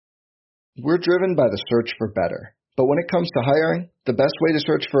We're driven by the search for better. But when it comes to hiring, the best way to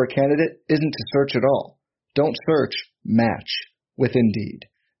search for a candidate isn't to search at all. Don't search, match with Indeed.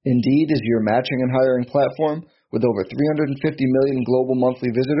 Indeed is your matching and hiring platform with over 350 million global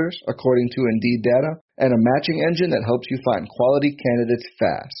monthly visitors, according to Indeed data, and a matching engine that helps you find quality candidates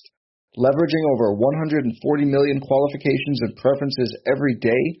fast. Leveraging over 140 million qualifications and preferences every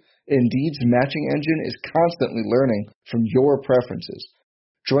day, Indeed's matching engine is constantly learning from your preferences.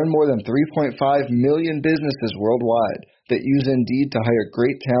 Join more than 3.5 million businesses worldwide that use Indeed to hire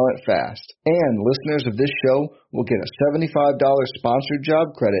great talent fast. And listeners of this show will get a $75 sponsored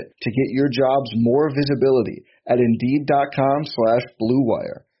job credit to get your jobs more visibility at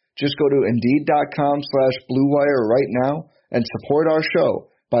Indeed.com/BlueWire. Just go to Indeed.com/BlueWire right now and support our show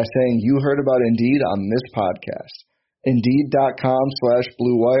by saying you heard about Indeed on this podcast.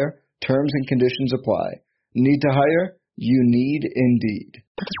 Indeed.com/BlueWire. Terms and conditions apply. Need to hire? You need Indeed.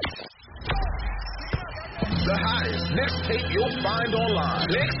 The hottest Knicks tape you'll find online.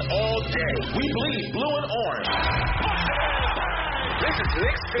 Knicks all day. We bleed blue and orange. This is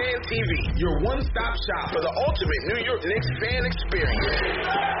Knicks Fan TV, your one-stop shop for the ultimate New York Knicks fan experience.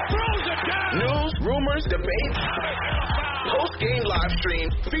 News, rumors, debates, post-game live stream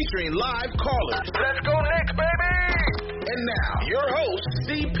featuring live callers. Let's go Knicks, baby! And now, your host,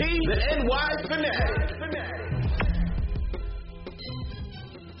 CP, the NY Fanatic.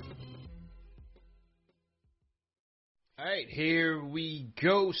 All right, here we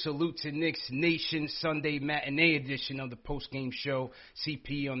go. Salute to Knicks Nation, Sunday matinee edition of the post-game show.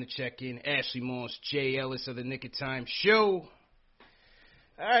 CP on the check-in, Ashley Moss, Jay Ellis of the Knick of Time show.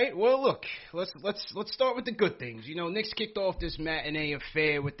 All right, well, look, let's start with the good things. You know, Knicks kicked off this matinee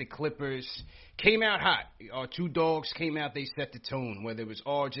affair with the Clippers. Came out hot. Our two dogs came out. They set the tone. Whether it was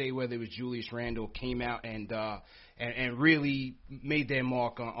RJ, whether it was Julius Randle, came out and really made their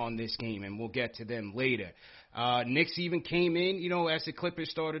mark on this game, and we'll get to them later. Knicks even came in, you know, as the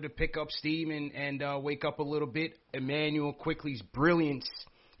Clippers started to pick up steam and wake up a little bit. Emmanuel Quickley's brilliance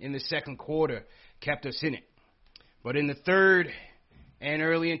in the second quarter kept us in it. But in the third and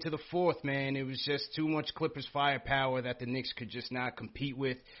early into the fourth, man, it was just too much Clippers firepower that the Knicks could just not compete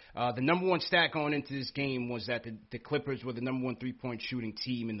with. The number one stat going into this game was that the Clippers were the number one three-point shooting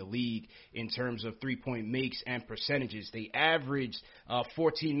team in the league in terms of three-point makes and percentages. They averaged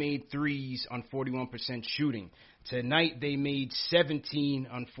 14 made threes on 41% shooting. Tonight, they made 17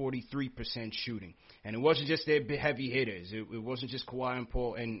 on 43% shooting. And it wasn't just their heavy hitters. It wasn't just Kawhi and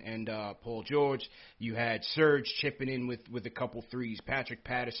Paul George. You had Serge chipping in with a couple threes, Patrick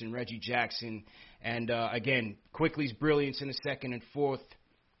Patterson, Reggie Jackson. And, again, Quickley's brilliance in the second and fourth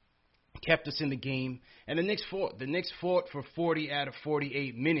kept us in the game. And the Knicks fought. The Knicks fought for 40 out of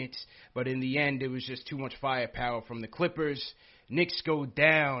 48 minutes. But in the end, it was just too much firepower from the Clippers. Knicks go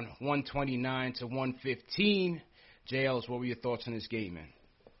down 129-115. Jay Ellis, what were your thoughts on this game, man?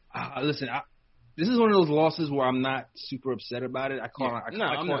 Listen, this is one of those losses where I'm not super upset about it. I call it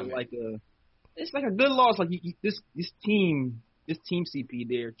like it's like a good loss. Like this team CP,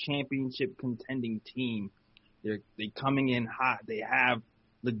 they're championship contending team. They're coming in hot. They have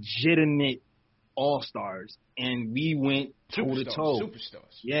legitimate all-stars, and we went toe-to-toe.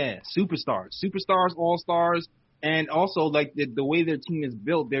 Superstars. Yeah, superstars, all-stars. And also, like, the way their team is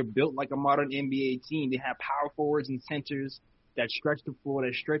built, they're built like a modern NBA team. They have power forwards and centers that stretch the floor,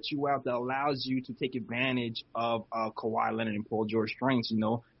 that stretch you out, that allows you to take advantage of Kawhi Leonard and Paul George strengths, you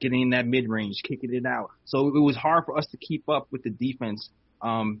know, getting in that mid-range, kicking it out. So it was hard for us to keep up with the defense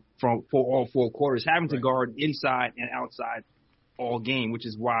for all four quarters, having to guard inside and outside all game, which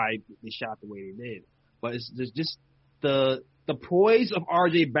is why they shot the way they did. But it's just the poise of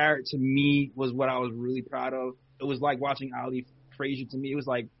R.J. Barrett, to me, was what I was really proud of. It was like watching Ali Frazier to me. It was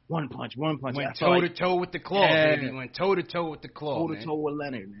like one punch. Went toe-to-toe with the claw, baby. Went toe-to-toe with the claw, toe-to-toe with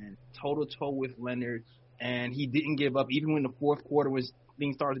Leonard, man. Toe-to-toe with Leonard. And he didn't give up. Even when the fourth quarter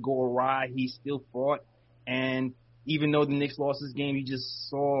things started to go awry, he still fought. And even though the Knicks lost this game, you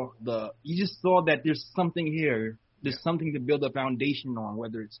just saw that there's something here. There's something to build a foundation on,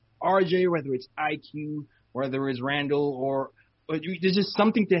 whether it's RJ, whether it's IQ, whether it's Randall, there's just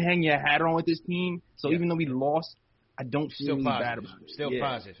something to hang your hat on with this team. So even though we lost, I don't feel really bad about it. Still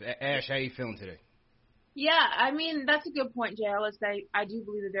positive. Ash, how you feeling today? Yeah, I mean, that's a good point, Jay Ellis. I do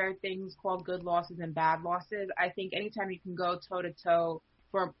believe that there are things called good losses and bad losses. I think anytime you can go toe-to-toe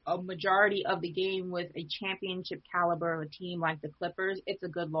for a majority of the game with a championship caliber of a team like the Clippers, it's a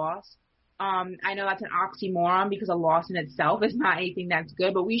good loss. I know that's an oxymoron because a loss in itself is not anything that's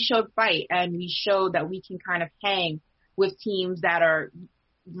good, but we showed fight and we showed that we can kind of hang with teams that are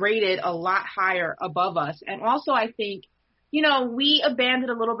rated a lot higher above us. And also I think we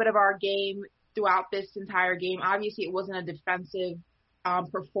abandoned a little bit of our game throughout this entire game. Obviously, it wasn't a defensive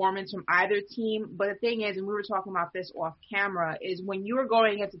performance from either team. But the thing is, and we were talking about this off camera, is when you are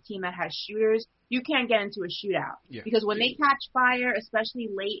going against a team that has shooters, you can't get into a shootout. Yeah. Because when they catch fire, especially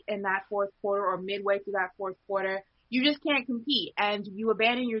late in that fourth quarter or midway through that fourth quarter, you just can't compete. And you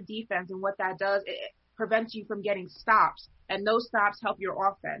abandon your defense, and what that does, it prevents you from getting stops. And those stops help your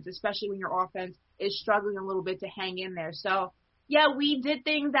offense, especially when your offense is struggling a little bit to hang in there. So, yeah, we did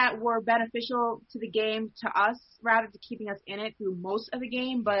things that were beneficial to the game, to us, rather than keeping us in it through most of the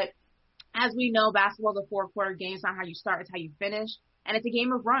game. But as we know, basketball is a four-quarter game. It's not how you start, it's how you finish. And it's a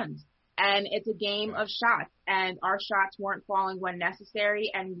game of runs. And it's a game of shots. And our shots weren't falling when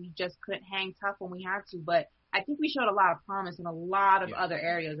necessary, and we just couldn't hang tough when we had to. But I think we showed a lot of promise in a lot of other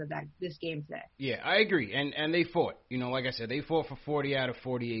areas of this game today. Yeah, I agree. And they fought. Like I said, they fought for 40 out of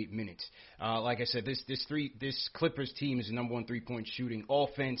 48 minutes. Like I said, this Clippers team is the number one three-point shooting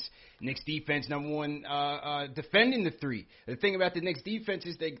offense. Knicks defense, number one defending the three. The thing about the Knicks defense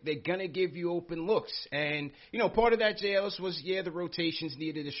is they're going to give you open looks. And, part of that, J. Ellis, was, the rotations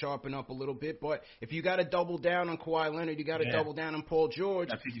needed to sharpen up a little bit. But if you got to double down on Kawhi Leonard, you got to double down on Paul George.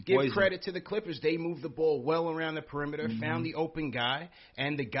 Give credit to the Clippers. They moved the ball well around the perimeter, found the open guy,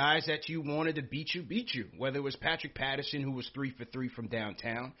 and the guys that you wanted to beat you. Whether it was Patrick Patterson, who was 3 for 3 from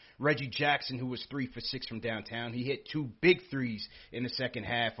downtown, Reggie Jackson, who was 3 for 6 from downtown. He hit 2 big threes in the second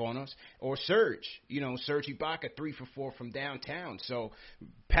half on us. Or Serge, Serge Ibaka, 3 for 4 from downtown. So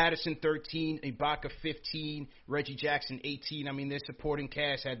Patterson 13, Ibaka 15, Reggie Jackson 18. I mean, their supporting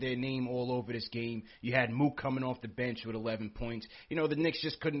cast had their name all over this game. You had Mook coming off the bench with 11 points. The Knicks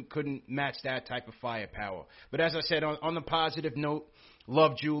just couldn't match that type of firepower. But as I said, on the positive note,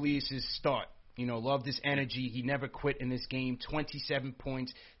 love Julius's start. Loved his energy. He never quit in this game. 27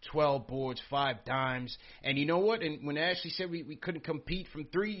 points, 12 boards, 5 dimes. And you know what? And when Ashley said we couldn't compete from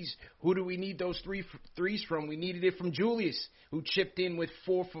threes, who do we need those threes from? We needed it from Julius, who chipped in with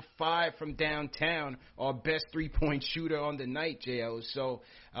 4 for 5 from downtown, our best three-point shooter on the night, JL. So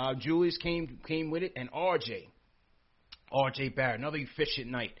Julius came with it, and R.J. Barrett, another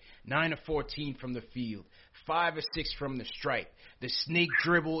efficient night. 9 of 14 from the field, 5 of 6 from the stripe. The snake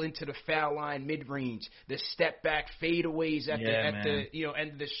dribble into the foul line mid-range, the step back fadeaways at the end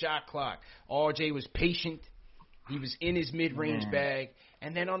of the shot clock. RJ was patient. He was in his mid-range bag.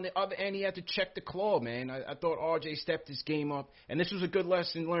 And then on the other end, he had to check the claw, man. I thought RJ stepped his game up, and this was a good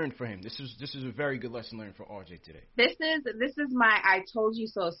lesson learned for him. This is a very good lesson learned for RJ today. This is my I told you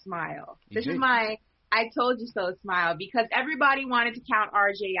so smile. This is my I told you so smile, because everybody wanted to count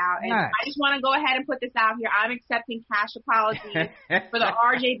RJ out. And I just want to go ahead and put this out here. I'm accepting cash apologies for the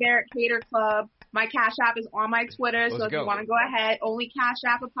RJ Barrett Hater Club. My Cash App is on my Twitter, so if you want to go ahead, only Cash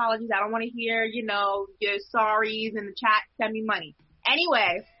App apologies. I don't want to hear, your sorries in the chat. Send me money.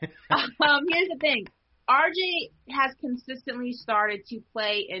 Anyway, here's the thing. RJ has consistently started to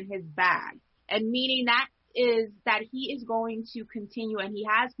play in his bag, and meaning that is that he is going to continue, and he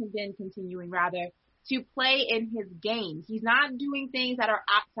has been continuing, rather, to play in his game. He's not doing things that are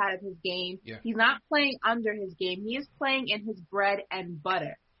outside of his game. Yeah. He's not playing under his game. He is playing in his bread and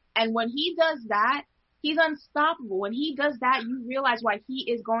butter. And when he does that, he's unstoppable. When he does that, you realize why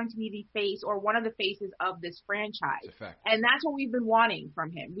he is going to be the face or one of the faces of this franchise. And that's what we've been wanting from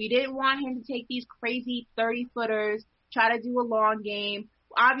him. We didn't want him to take these crazy 30-footers, try to do a long game.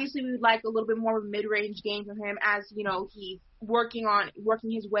 Obviously, we would like a little bit more of a mid-range game from him, as, he's working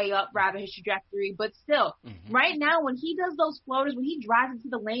his way up, rather, his trajectory. But still, right now, when he does those floaters, when he drives into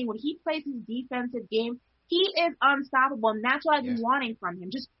the lane, when he plays his defensive game, he is unstoppable, and that's what I've been wanting from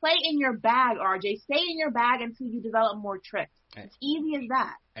him. Just play in your bag, RJ. Stay in your bag until you develop more tricks. It's easy as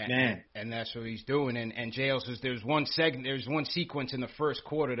that. And that's what he's doing. And Jails, there's one sequence in the first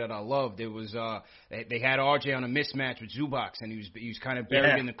quarter that I loved. It was they had RJ on a mismatch with Zubac, and he was kind of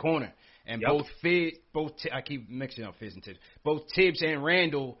buried in the corner. And I keep mixing up Fizz and Tibbs. Both Tibbs and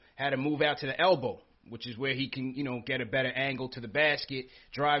Randall had to move out to the elbow, which is where he can, get a better angle to the basket,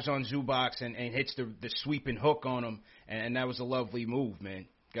 drives on Zubac and hits the sweeping hook on him, and that was a lovely move, man.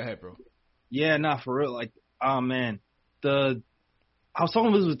 Go ahead, bro. Yeah, for real. Like, oh, man. I was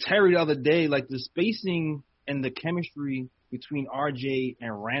talking with Terry the other day, like the spacing and the chemistry between RJ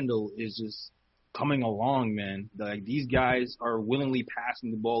and Randall is just coming along, man. Like, these guys are willingly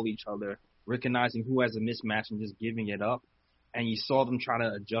passing the ball to each other, recognizing who has a mismatch and just giving it up. And you saw them try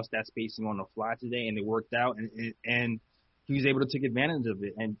to adjust that spacing on the fly today, and it worked out. And he was able to take advantage of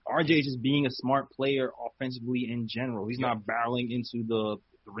it. And RJ is just being a smart player offensively in general. He's not barreling into the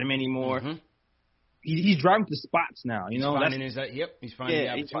rim anymore. He's driving to spots now. He's finding he's finding the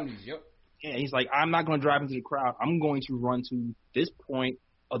opportunities. Yeah, he's like, I'm not going to drive into the crowd. I'm going to run to this point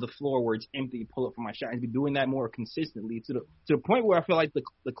of the floor where it's empty, pull up for my shot, and be doing that more consistently to the point where I feel like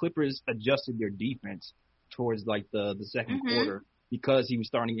the Clippers adjusted their defense towards like the second quarter because he was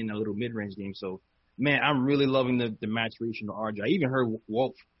starting in a little mid-range game. So, man, I'm really loving the maturation of RJ. I even heard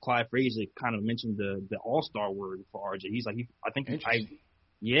Walt Clyde Frazier kind of mention the all-star word for RJ. He's like, I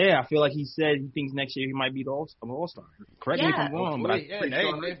feel like he said he thinks next year he might be the all-star. Correct me if I'm wrong,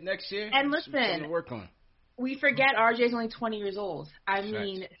 but next year. And listen, to work on. We forget RJ's only 20 years old. I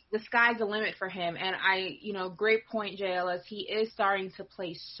mean, the sky's the limit for him. And great point, JLS. He is starting to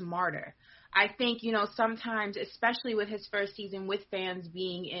play smarter. I think, sometimes, especially with his first season with fans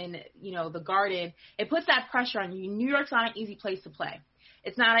being in, the Garden, it puts that pressure on you. New York's not an easy place to play.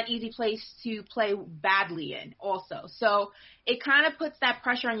 It's not an easy place to play badly in also. So it kind of puts that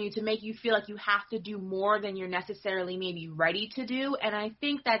pressure on you to make you feel like you have to do more than you're necessarily maybe ready to do. And I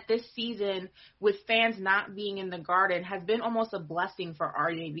think that this season, with fans not being in the Garden, has been almost a blessing for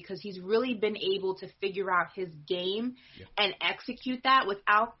RJ because he's really been able to figure out his game and execute that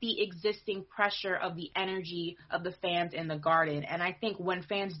without the existing pressure of the energy of the fans in the Garden. And I think when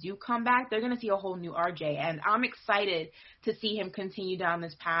fans do come back, they're going to see a whole new RJ. And I'm excited to see him continue down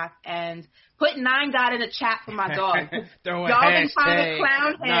this path. And put 9God in the chat for my dog. Throw a Y'all been hashtag trying to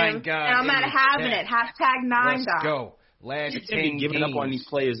clown him, and I'm not having it. Hashtag 9God. Let's go. Last 10 giving games. up on these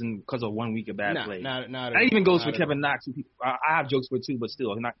players because of 1 week of bad play. That even goes for Kevin Knox. I have jokes for too, but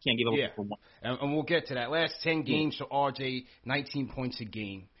still, can't give up for one. And we'll get to that. Last 10 games for RJ, 19 points a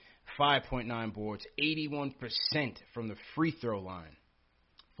game, 5.9 boards, 81% from the free throw line.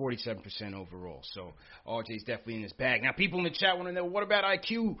 47% overall. So RJ's definitely in his bag. Now, people in the chat want to know, what about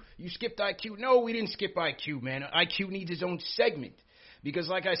IQ? You skipped IQ. No, we didn't skip IQ, man. IQ needs his own segment. Because,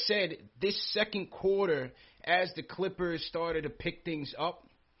 like I said, this second quarter, as the Clippers started to pick things up,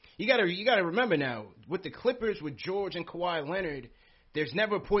 you gotta remember now, with the Clippers, with George and Kawhi Leonard, there's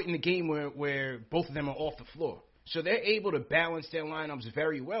never a point in the game where both of them are off the floor. So they're able to balance their lineups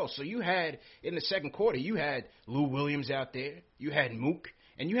very well. So you had, in the second quarter, you had Lou Williams out there. You had Mook.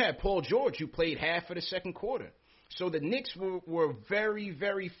 And you had Paul George, who played half of the second quarter. So the Knicks were very,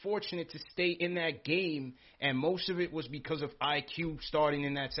 very fortunate to stay in that game, and most of it was because of IQ starting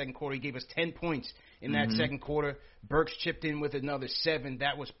in that second quarter. He gave us 10 points in that second quarter. Burks chipped in with another 7.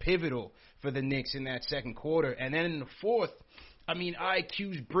 That was pivotal for the Knicks in that second quarter. And then in the fourth,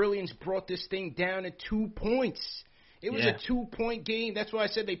 IQ's brilliance brought this thing down to 2 points. It was a 2-point game. That's why I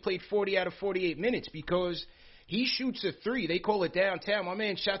said they played 40 out of 48 minutes, because he shoots a 3. They call it downtown. My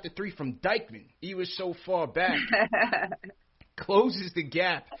man shot the 3 from Dykeman. He was so far back. Closes the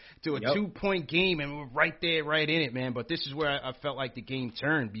gap to a 2-point game, and we're right there, right in it, man. But this is where I felt like the game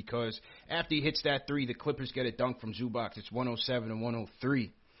turned, because after he hits that 3, the Clippers get a dunk from Zubac. It's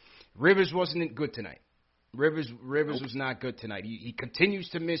 107-103. Rivers wasn't good tonight. Rivers was not good tonight. He continues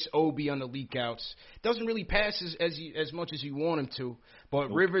to miss Obi on the leakouts. Doesn't really pass as much as you want him to,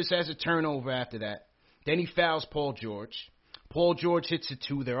 but Rivers has a turnover after that. Then he fouls Paul George. Paul George hits a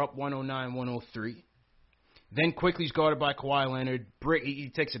 2. They're up 109-103. Then quickly's guarded by Kawhi Leonard.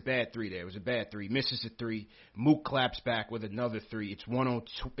 He takes a bad 3 there. It was a bad 3. Misses a 3. Mook claps back with another 3. It's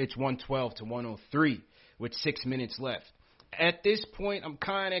 112-103 with 6 minutes left. At this point, I'm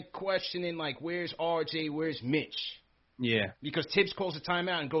kind of questioning, where's RJ? Where's Mitch? Yeah. Because Tibbs calls a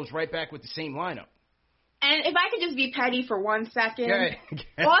timeout and goes right back with the same lineup. And if I could just be petty for 1 second,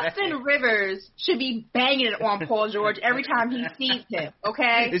 Austin Rivers should be banging it on Paul George every time he sees him,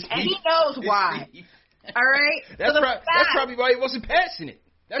 okay? And he knows why. All right? That's probably why he wasn't passing it.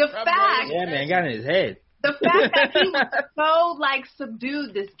 Man, got in his head. The fact that he was so,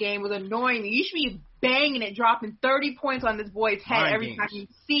 subdued this game was annoying me. You should be banging it, dropping 30 points on this boy's head every time you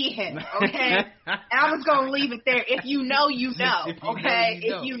see him, okay? And I was going to leave it there. If you know, you know, okay?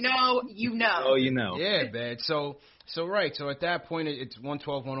 If you know, you know. Oh, you know. Yeah, man. So at that point, it's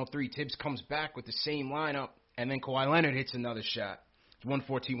 112-103. Tibbs comes back with the same lineup, and then Kawhi Leonard hits another shot. It's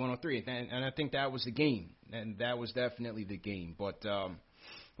 114-103, and I think that was the game, and that was definitely the game. But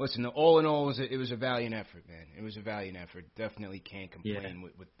listen, all in all, it was a valiant effort, man. It was a valiant effort. Definitely can't complain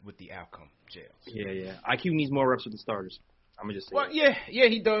with the outcome, Jails. Yeah. IQ needs more reps with the starters. I'm gonna just say. Well, yeah,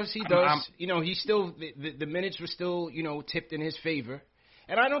 he does. He's still the minutes were still tipped in his favor,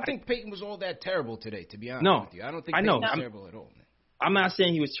 and I don't think Peyton was all that terrible today. To be honest with you, I don't think Peyton was terrible at all, man. I'm not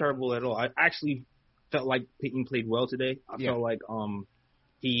saying he was terrible at all. I actually felt like Peyton played well today. I felt like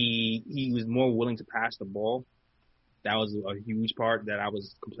he was more willing to pass the ball. That was a huge part that I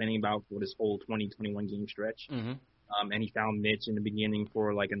was complaining about for this whole 2021 game stretch. Mm-hmm. And he found Mitch in the beginning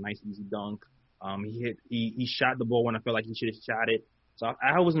for a nice easy dunk. He shot the ball when I felt like he should have shot it. So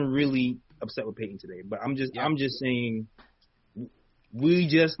I wasn't really upset with Peyton today. But I'm just saying we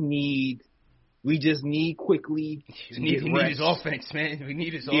just need quickly. We need his offense, man. We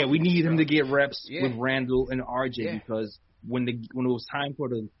need his offense. Yeah, we need him to get reps with Randall and RJ because when it was time for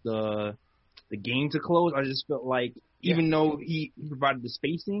the game to close, I just felt like even though he provided the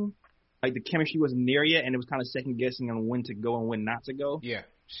spacing, like the chemistry wasn't there yet, and it was kind of second guessing on when to go and when not to go. Yeah,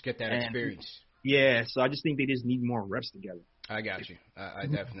 just get that experience. Yeah, so I just think they just need more reps together. I got you. I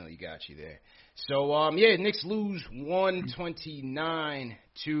definitely got you there. So, Knicks lose 129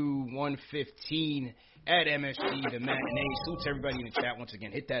 to 115 at MSG, the matinee. Salute to everybody in the chat once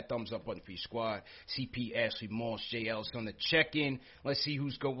again. Hit that thumbs up button for your squad. CP, Ashley, Moss, JL on the check-in. Let's see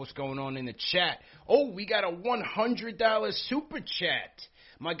what's going on in the chat. Oh, we got a $100 super chat.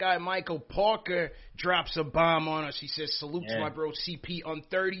 My guy Michael Parker drops a bomb on us. He says, salute to my bro CP on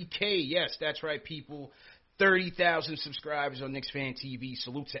 30K. Yes, that's right, people. 30,000 subscribers on Knicks Fan TV.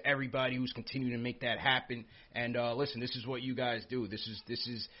 Salute to everybody who's continuing to make that happen. And listen, this is what you guys do. This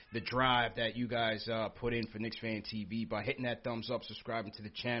is the drive that you guys put in for Knicks Fan TV by hitting that thumbs up, subscribing to the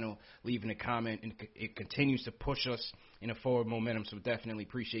channel, leaving a comment, and it continues to push us in a forward momentum. So definitely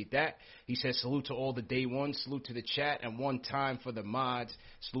appreciate that. He says salute to all the day ones, salute to the chat, and one time for the mods.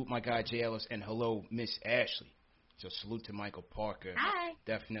 Salute my guy Jay Ellis, and hello Miss Ashley. So salute to Michael Parker. Hi.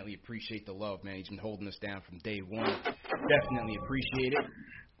 Definitely appreciate the love, man. He's been holding us down from day one. Definitely appreciate it.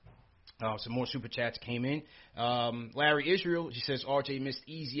 Some more super chats came in. Larry Israel, he says RJ missed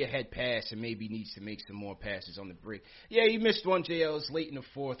easy ahead pass and maybe needs to make some more passes on the break. Yeah, he missed one, JL. It's late in the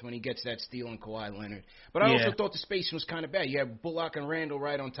fourth when he gets that steal on Kawhi Leonard. But I also thought the spacing was kind of bad. You have Bullock and Randall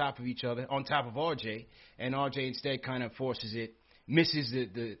right on top of each other, on top of RJ, and RJ instead kind of forces it. Misses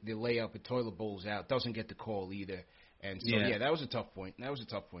the layup, it toilet bowls out, doesn't get the call either. And so, that was a tough point. That was a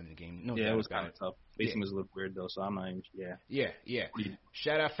tough point in the game. No it was kind of tough. Facing was a little weird, though, so I'm not even, Yeah.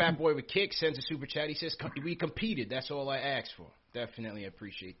 Shout out Fat Boy with Kick, sends a super chat. He says, we competed. That's all I asked for. Definitely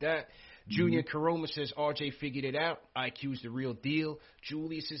appreciate that. Junior Karoma says, RJ figured it out. IQ's the real deal.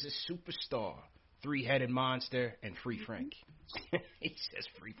 Julius is a superstar. Three-headed monster, and free Frank. He says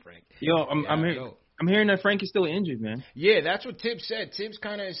free Frank. Yo, I'm hearing that Frank is still injured, man. Yeah, that's what Tibbs said. Tibbs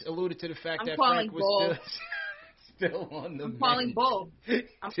kind of alluded to the fact that Frank was still on the mend. I'm calling bull.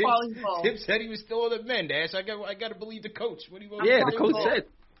 Tibbs said he was still on the mend, Ash. I got to believe the coach. What do you want? Yeah, the coach said.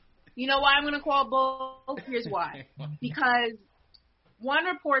 You know why I'm going to call bull? Here's why. Because one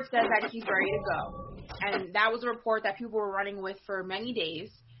report says that he's ready to go, and that was a report that people were running with for many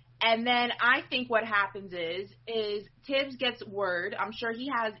days. And then I think what happens is Tibbs gets word, I'm sure he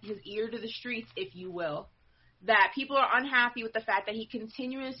has his ear to the streets, if you will, that people are unhappy with the fact that he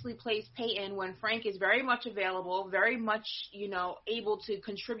continuously plays Peyton when Frank is very much available, very much, able to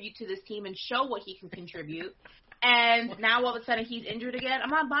contribute to this team and show what he can contribute. And now all of a sudden he's injured again.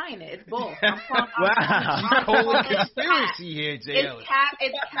 I'm not buying it. It's bull. I'm calling conspiracy here, Jay Ellis.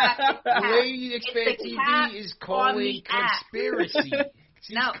 It's cap. The way Expand TV is calling conspiracy.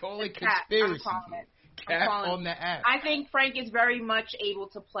 She's calling conspiracy. Cap on the app. I think Frank is very much able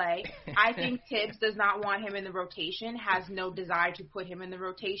to play. I think Tibbs does not want him in the rotation, has no desire to put him in the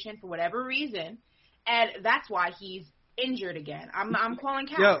rotation for whatever reason, and that's why he's injured again. I'm calling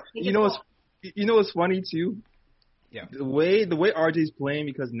cap. Yeah, you know what's funny too? Yeah. The way RJ's playing,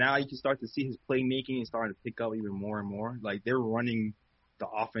 because now you can start to see his playmaking and starting to pick up even more and more. Like they're running the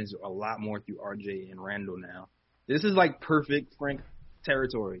offense a lot more through RJ and Randall now. This is like perfect Frank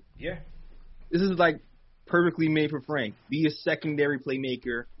territory. Yeah. This is like perfectly made for Frank. Be a secondary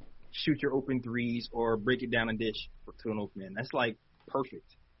playmaker, shoot your open threes, or break it down and dish to an open man. That's like perfect.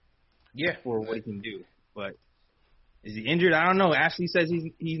 Yeah. For what he can do. But is he injured? I don't know. Ashley says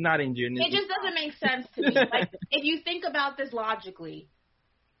he's not injured. It just doesn't make sense to me. Like if you think about this logically,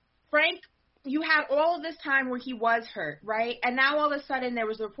 Frank, you had all of this time where he was hurt, right? And now all of a sudden there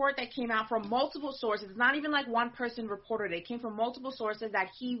was a report that came out from multiple sources. It's not even like one person reported it. It came from multiple sources that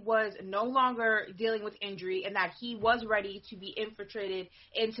he was no longer dealing with injury and that he was ready to be infiltrated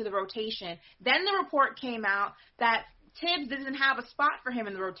into the rotation. Then the report came out that Tibbs doesn't have a spot for him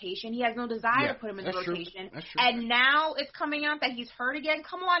in the rotation. He has no desire to put him in the rotation. That's true. And now it's coming out that he's hurt again.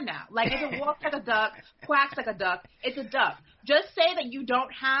 Come on now. Like, if it walks like a duck, quacks like a duck, it's a duck. Just say that you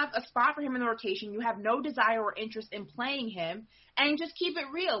don't have a spot for him in the rotation. You have no desire or interest in playing him, and just keep it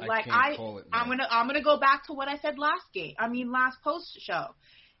real. I'm gonna go back to what I said last post show.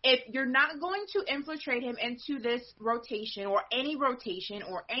 If you're not going to infiltrate him into this rotation or any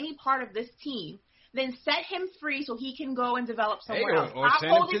part of this team, then set him free so he can go and develop somewhere else. Or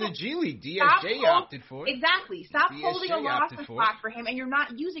send him to the G League. DSJ opted for it. Exactly. Stop holding a roster spot for him, and you're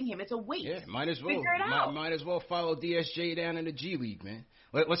not using him. It's a waste. Yeah, might as well. Might as well follow DSJ down in the G League, man.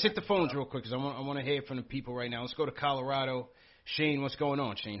 Let's hit the phones real quick because I want to hear from the people right now. Let's go to Colorado. Shane, what's going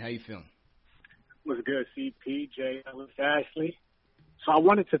on? Shane, how you feeling? What's good, CP, J. Ellis, Ashley? So I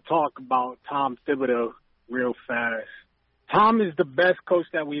wanted to talk about Tom Thibodeau real fast. Tom is the best coach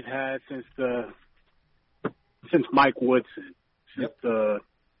that we've had since Mike Woodson, since the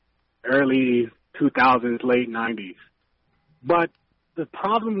early 2000s, late 90s. But the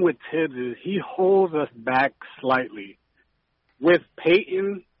problem with Tibbs is he holds us back slightly. With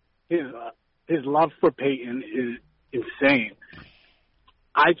Peyton, his love for Peyton is insane.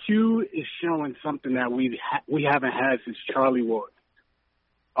 IQ is showing something that we haven't had since Charlie Ward.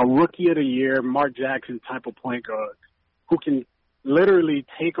 A rookie of the year, Mark Jackson type of point guard who can literally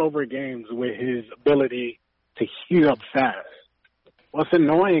take over games with his ability to heat up fast. What's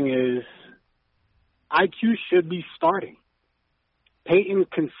annoying is IQ should be starting. Peyton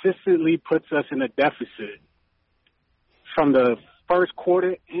consistently puts us in a deficit from the first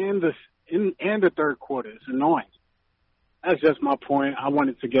quarter and the third quarter. It's annoying. That's just my point. I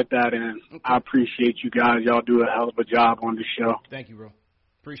wanted to get that in. Okay. I appreciate you guys. Y'all do a hell of a job on the show. Thank you, bro.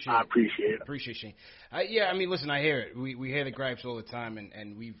 I appreciate it. Appreciate Shane. Yeah, I mean, listen, I hear it. We hear the gripes all the time,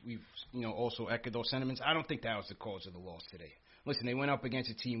 and we've also echoed those sentiments. I don't think that was the cause of the loss today. Listen, they went up against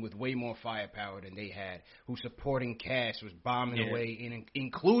a team with way more firepower than they had, whose supporting cast was bombing away,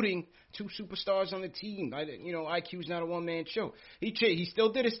 including two superstars on the team. IQ's not a one-man show. He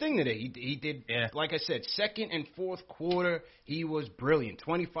still did his thing today. He did, like I said, second and fourth quarter, he was brilliant.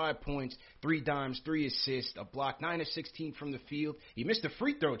 25 points, 3 dimes, 3 assists, a block, 9 of 16 from the field. He missed a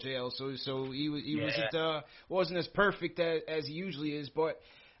free throw, JL, so he wasn't as perfect as he usually is. But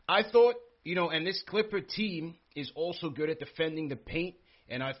I thought, and this Clipper team is also good at defending the paint.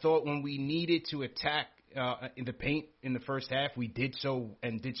 And I thought when we needed to attack in the paint in the first half, we did so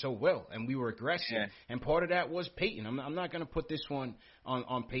well. And we were aggressive. Yeah. And part of that was Peyton. I'm not going to put this one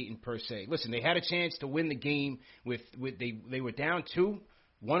on Peyton per se. Listen, they had a chance to win the game they were down 2,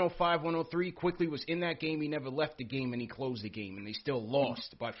 105-103. Quickly was in that game. He never left the game, and he closed the game. And they still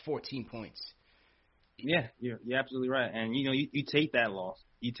lost by 14 points. Yeah, you're absolutely right. And, you take that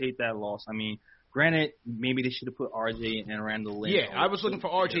loss. I mean, granted, maybe they should have put RJ and Randall in. Yeah, I was looking for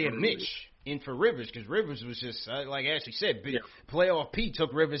RJ and Mitch in for Rivers because Rivers was just, like Ashley said, playoff P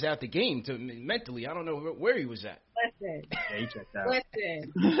took Rivers out the game mentally. I don't know where he was at. Listen. Yeah, he checked out.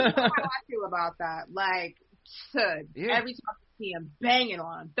 Listen. You know how I feel about that. Like, every time I see him banging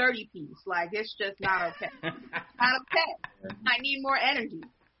on 30-piece, like, it's just not okay. Not okay. I need more energy.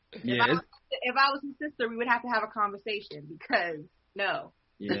 Yeah, if I was his sister, we would have to have a conversation because, no.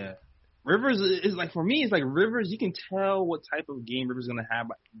 Yeah. Rivers is like, for me, it's like Rivers, you can tell what type of game Rivers is going to have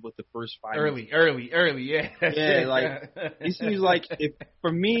with the first 5 minutes. Early, yeah. Yeah, like, it seems like, if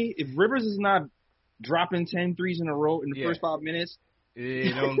Rivers is not dropping 10 threes in a row in the first 5 minutes.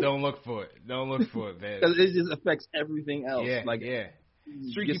 Don't look for it. Don't look for it, man. Because it just affects everything else. Yeah,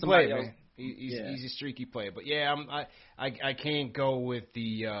 streaky player, man. He's a streaky player, but I can't go with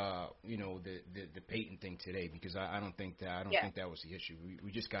the the Peyton thing today because I don't think that was the issue.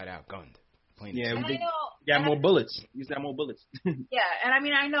 We just got outgunned. We got more bullets. Use that more bullets. Yeah, and I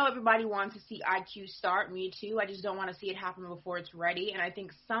mean I know everybody wants to see IQ start. Me too. I just don't want to see it happen before it's ready. And I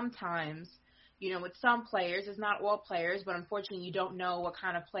think sometimes, with some players, it's not all players, but unfortunately you don't know what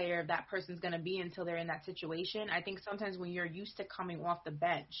kind of player that person's going to be until they're in that situation. I think sometimes when you're used to coming off the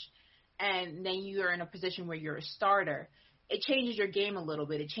bench and then you're in a position where you're a starter, it changes your game a little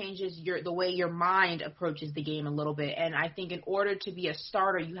bit. It changes the way your mind approaches the game a little bit. And I think in order to be a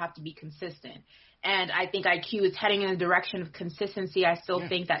starter, you have to be consistent. And I think IQ is heading in the direction of consistency. I still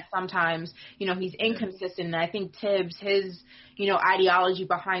think that sometimes, he's inconsistent. And I think Tibbs, his, ideology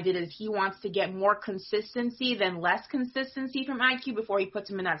behind it is he wants to get more consistency than less consistency from IQ before he puts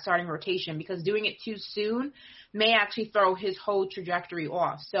him in that starting rotation, because doing it too soon may actually throw his whole trajectory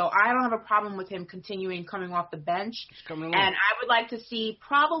off. So I don't have a problem with him continuing coming off the bench. And I would like to see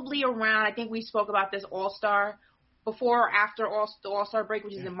probably around, I think we spoke about this All-Star before or after the All-Star break,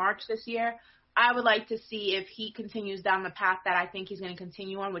 which is in March this year. I would like to see if he continues down the path that I think he's going to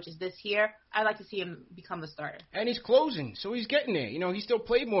continue on, which is this year. I'd like to see him become the starter. And he's closing, so he's getting there. He still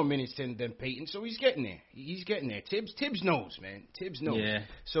played more minutes than Peyton, so he's getting there. He's getting there. Tibbs knows, man. Tibbs knows. Yeah.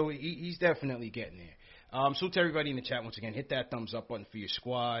 So he's definitely getting there. So to everybody in the chat, once again, hit that thumbs up button for your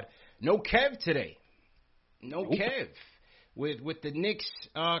squad. No Kev today. No Kev. With the Knicks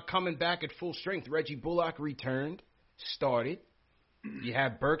coming back at full strength, Reggie Bullock returned, started. You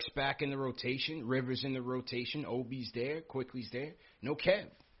have Burks back in the rotation, Rivers in the rotation, Obi's there, Quickly's there. No Kev.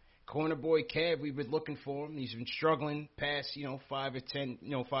 Corner boy Kev, we've been looking for him. He's been struggling past, 5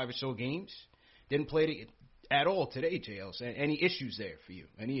 or so games. Didn't play at all today, JL. So any issues there for you?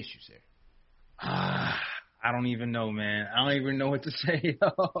 Any issues there? I don't even know, man. I don't even know what to say.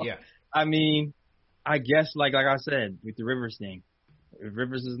 Yeah. I mean, I guess like I said with the Rivers thing, if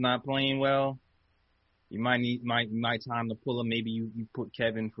Rivers is not playing well, you might need time to pull him. Maybe you put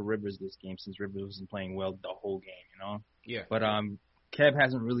Kevin for Rivers this game since Rivers wasn't playing well the whole game, you know. Yeah. But Kev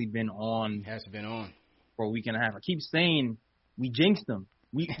hasn't really been on. Hasn't been on for a week and a half. I keep saying we jinxed him.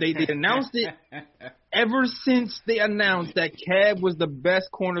 They announced it ever since they announced that Kev was the best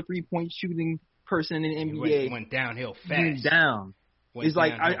corner 3-point shooting person in the NBA. It went downhill fast. Went down. It's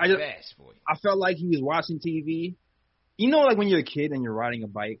like I felt like he was watching TV. You know, like when you're a kid and you're riding a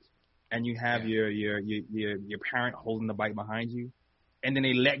bike and you have your parent holding the bike behind you, and then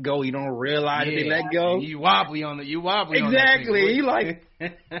they let go. You don't realize that they let go. You wobbly on exactly. On that thing. You like,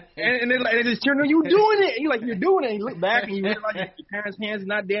 and they just turn. You doing it? You like you're doing it. And you look back and you realize your parents' hands are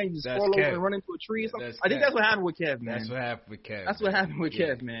not there. And you just fall over and run into a tree or something. I think that's what happened with Kev, man. That's what happened with Kev. That's what happened with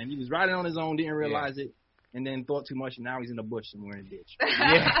Kev, man. He was riding on his own, didn't realize it. And then thought too much, and now he's in the bush somewhere in a ditch.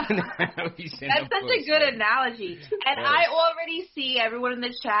 That's such a good analogy. And I already see everyone in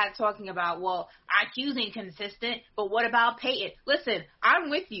the chat talking about, well, IQ's inconsistent, but what about Peyton? Listen, I'm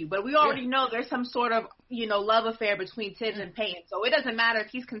with you, but we already know there's some sort of, love affair between Tibbs and Peyton. So it doesn't matter if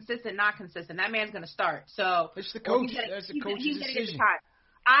he's consistent, not consistent. That man's going to start. So it's the coach. That's the coach's decision.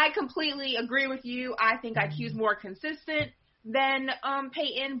 I completely agree with you. I think IQ's more consistent than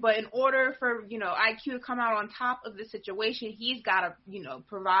Peyton, but in order for, IQ to come out on top of the situation, he's got to,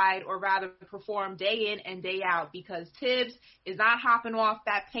 provide or rather perform day in and day out because Tibbs is not hopping off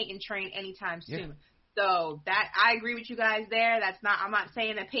that Peyton train anytime soon. Yeah. So I agree with you guys there. I'm not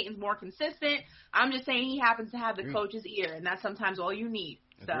saying that Peyton's more consistent. I'm just saying he happens to have the coach's ear, and that's sometimes all you need.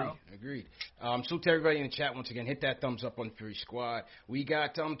 Agreed. Salute to everybody in the chat once again. Hit that thumbs up on Fury Squad. We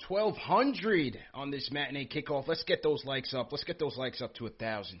got 1,200 on this matinee kickoff. Let's get those likes up. Let's get those likes up to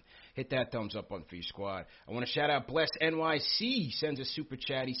 1,000. Hit that thumbs up on Fury Squad. I want to shout out Bless NYC. Sends a super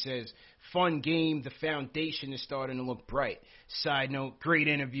chat. He says, fun game. The foundation is starting to look bright. Side note, great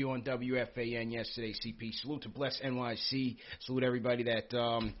interview on WFAN yesterday, CP. Salute to Bless NYC. Salute everybody that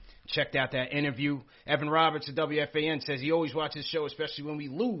checked out that interview. Evan Roberts of WFAN says he always watches the show, especially when we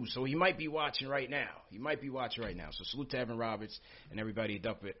lose. So he might be watching right now. So salute to Evan Roberts and everybody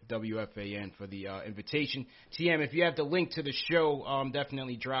at WFAN for the invitation. TM, if you have the link to the show,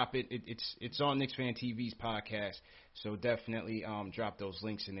 definitely drop it. It's on Knicks Fan TV's podcast. So definitely drop those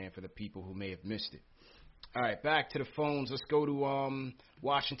links in there for the people who may have missed it. All right, back to the phones. Let's go to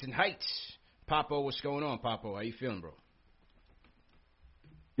Washington Heights. Papo, what's going on, Papo? How you feeling, bro?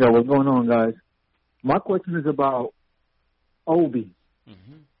 Yo, what's going on, guys? My question is about Obi.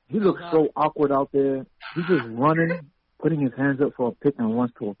 Mm-hmm. He looks so awkward out there. He's just running, putting his hands up for a pick and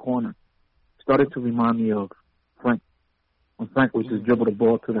runs to a corner. Started to remind me of Frank. When Frank would just dribble the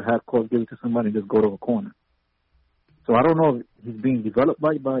ball to the half court, give it to somebody, and just go to a corner. So I don't know if he's being developed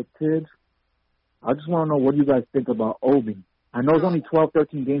by Tibbs. I just want to know what you guys think about Obi. I know it's only 12,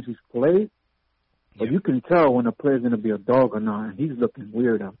 13 games he's played, but you can tell when a player's going to be a dog or not. And he's looking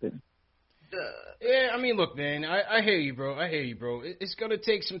weird out there. Yeah, I mean, look, man, I hear you, bro. It's going to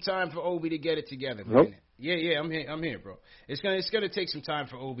take some time for Obi to get it together, man. Nope. Yeah, I'm here, bro. It's gonna take some time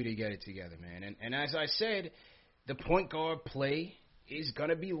for Obi to get it together, man. And as I said, the point guard play is going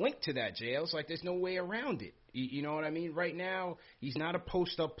to be linked to that, JL. It's like there's no way around it. You know what I mean? Right now, he's not a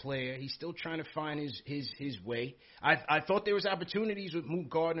post-up player. He's still trying to find his way. I thought there was opportunities with Moot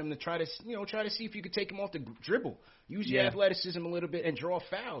guarding him to try to see if you could take him off the dribble. Use your athleticism a little bit and draw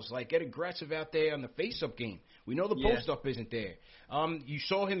fouls. Like, get aggressive out there on the face-up game. We know the post-up isn't there. You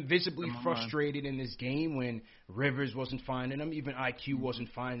saw him visibly frustrated in this game when Rivers wasn't finding him. Even IQ wasn't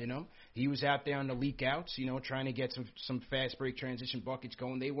finding him. He was out there on the leak outs, trying to get some fast break transition buckets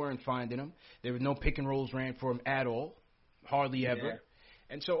going. They weren't finding him. There were no pick and rolls ran for him at all, hardly ever. Yeah.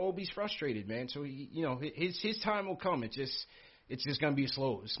 And so Obi's frustrated, man. So his time will come. It's just gonna be a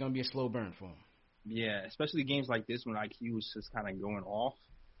slow burn for him. Yeah, especially games like this when IQ is just kind of going off.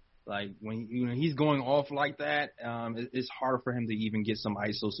 Like when he's going off like that, it's hard for him to even get some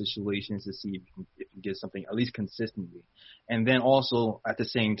ISO situations to see if he can get something at least consistently. And then also at the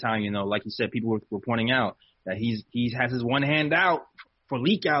same time, like you said, people were pointing out that he has his one hand out for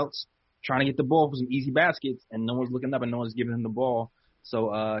leak outs, trying to get the ball for some easy baskets, and no one's looking up and no one's giving him the ball. So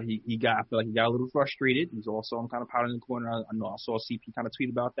I feel like he got a little frustrated. He's also kind of pouting in the corner. I know I saw CP kind of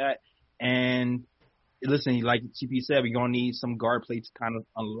tweet about that. And listen, like CP said, we're going to need some guard play to kind of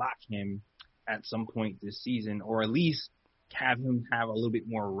unlock him at some point this season, or at least have him have a little bit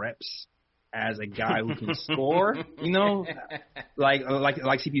more reps as a guy who can score, you know, like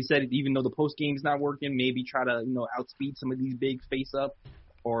CP said, even though the post game's not working, maybe try to, you know, outspeed some of these big face up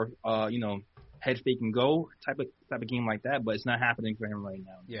or, you know, head fake and go type of game like that, but it's not happening for him right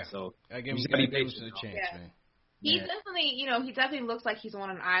now. Yeah. So I give him a chance, man. He definitely looks like he's on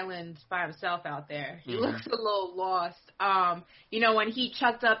an island by himself out there. He looks a little lost. When he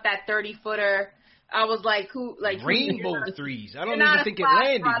chucked up that 30-footer, I was like, rainbow threes. I don't even think it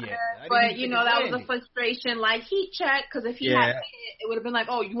landed yet. But that was a frustration. Like, he checked, because if he had hit it would have been like,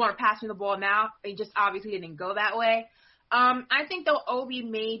 oh, you want to pass me the ball now? It just obviously didn't go that way. I think, though, Obi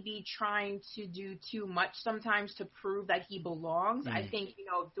may be trying to do too much sometimes to prove that he belongs. I think,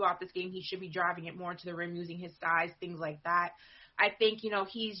 throughout this game, he should be driving it more into the rim, using his size, things like that. I think,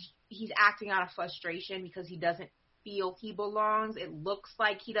 he's acting out of frustration because he doesn't feel he belongs. It looks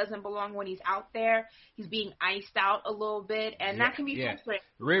like he doesn't belong when he's out there. He's being iced out a little bit, and that can be frustrating.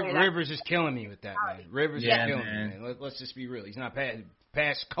 Rivers is killing me with that, man. Rivers is killing me, man. Let's just be real. He's not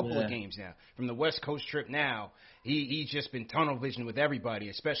past couple of games now. From the West Coast trip now, he's just been tunnel vision with everybody,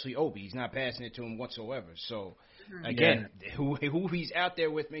 especially Obi. He's not passing it to him whatsoever. So, again, who he's out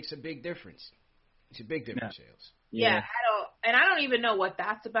there with makes a big difference. It's a big difference, Sales. Yeah, I don't even know what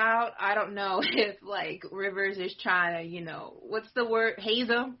that's about. I don't know if, Rivers is trying to, what's the word, haze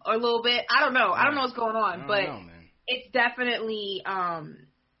him a little bit. I don't know. I don't know what's going on, but it's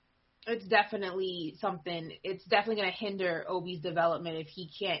definitely something. It's definitely going to hinder Obi's development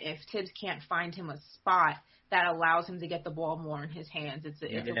if Tibbs can't find him a spot that allows him to get the ball more in his hands. It's a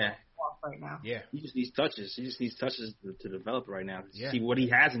off right now. Yeah, he just needs touches. He just needs touches to develop right now. See what he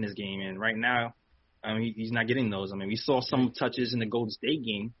has in his game, and right now, he's not getting those. we saw some touches in the Golden State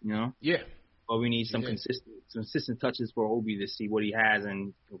game, Yeah. But we need some consistent touches for Obi to see what he has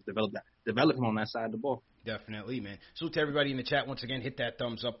and develop him on that side of the ball. Definitely, man. Salute to everybody in the chat. Once again, hit that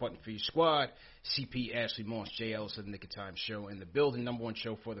thumbs up button for your squad. CP, Ashley Moss, J. Ellis of the Nick of Time Show in the building. Number one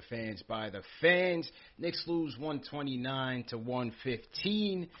show for the fans by the fans. Knicks lose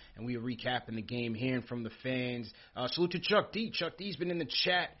 129-115, and we are recapping the game, hearing from the fans. Salute to Chuck D. Chuck D's been in the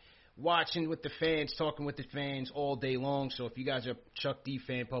chat, watching with the fans, talking with the fans all day long. So if you guys are Chuck D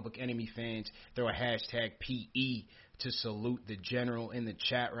fan, Public Enemy fans, throw a hashtag PE to salute the general in the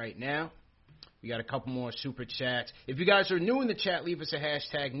chat right now. We got a couple more super chats. If you guys are new in the chat, leave us a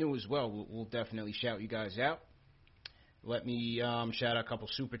hashtag new as well. We'll definitely shout you guys out. Let me shout out a couple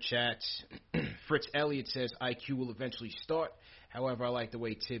super chats. Fritz Elliott says IQ will eventually start. However, I like the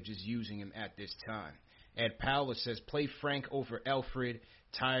way Tibbs is using him at this time. Ed Powell says play Frank over Elfrid.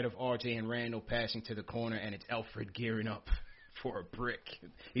 Tired of RJ and Randall passing to the corner, and it's Elfrid gearing up for a brick.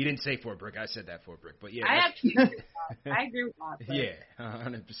 He didn't say for a brick. I said that for a brick. But, yeah. I agree with that. But. Yeah,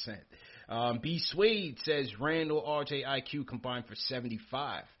 100%. B. Swade says Randall, RJ, IQ combined for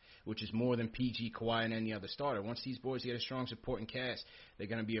 75, which is more than PG, Kawhi, and any other starter. Once these boys get a strong supporting cast, they're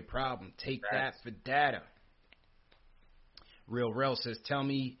going to be a problem. Take that for data. Real Rel says, tell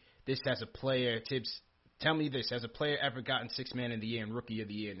me this as a player, Tibbs. Tell me this, has a player ever gotten Sixth Man of the Year and Rookie of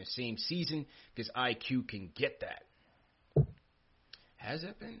the Year in the same season? Because IQ can get that. Has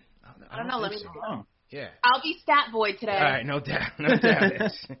that been? I don't know. Let me know. Yeah. I'll be stat boy today. All right, no doubt.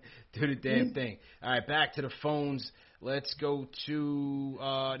 Do the damn thing. All right, back to the phones. Let's go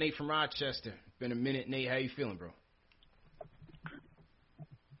to Nate from Rochester. Been a minute. Nate, how you feeling, bro?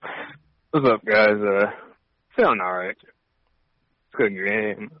 What's up, guys? Feeling all right. It's a good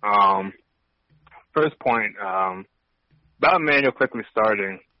game. First point, about Emmanuel quickly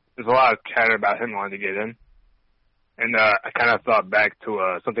starting, there's a lot of chatter about him wanting to get in. And I kind of thought back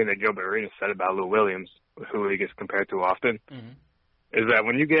to something that Gilbert Arenas said about Lou Williams, who he gets compared to often, is that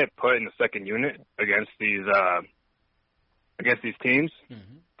when you get put in the second unit against these teams,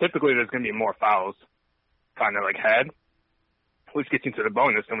 typically there's going to be more fouls kind of had, which gets into the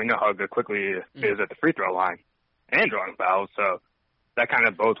bonus, and we know how good quickly he is at the free throw line and drawing fouls. So that kind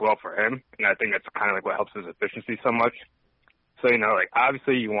of bodes well for him, and I think that's kind of what helps his efficiency so much. So,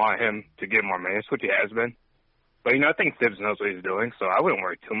 obviously you want him to get more minutes, which he has been. But, I think Tibbs knows what he's doing, so I wouldn't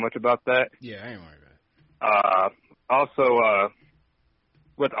worry too much about that. Yeah, I ain't worried about it. Also,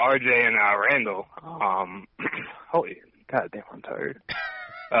 with RJ and Randall, holy goddamn, I'm tired.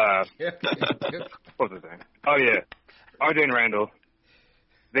 What was his name? Oh, yeah. RJ and Randall,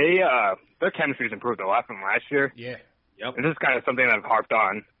 their chemistry's improved a lot from last year. Yeah. Yep. And this is kind of something that I've harped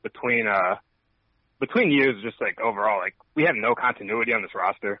on between years, just overall, we have no continuity on this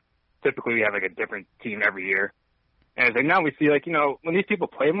roster. Typically, we have a different team every year. And now we see, when these people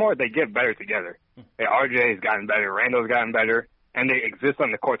play more, they get better together. RJ has gotten better, Randall's gotten better, and they exist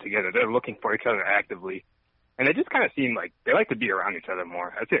on the court together. They're looking for each other actively. and they just kind of seem like they like to be around each other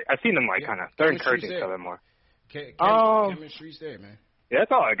more. I've seen them like kind of they're encouraging each other more. Chemistry's there, man. Yeah,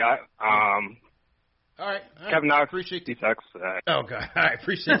 that's all I got. All right. Kevin Knox, appreciate he sucks. Oh God, I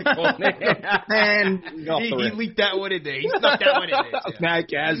appreciate the call. Man, he leaked that one in there. He snuck that one in there. Yeah. Mad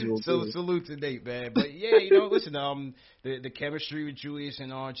casual. So salute to Nate, man. But yeah, listen, the chemistry with Julius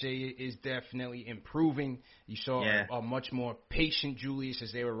and RJ is definitely improving. You saw a much more patient Julius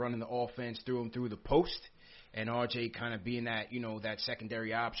as they were running the offense through the post, and RJ kind of being that that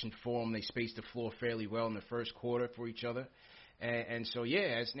secondary option for him. They spaced the floor fairly well in the first quarter for each other, and so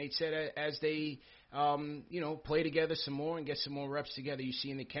as Nate said, as they play together some more and get some more reps together, you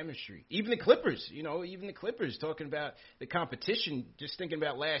see in the chemistry. Even the Clippers, talking about the competition, just thinking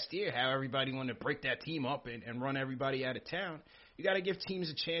about last year, how everybody wanted to break that team up and run everybody out of town. You got to give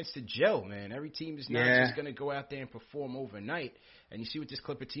teams a chance to gel, man. Every team is not just going to go out there and perform overnight. And you see what this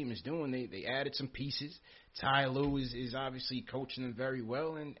Clipper team is doing. They added some pieces. Ty Lue is obviously coaching them very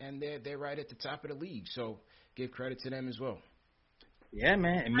well, and they're right at the top of the league. So give credit to them as well. Yeah,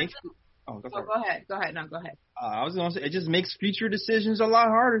 man. It makes go ahead. No, go ahead. I was going to say, it just makes future decisions a lot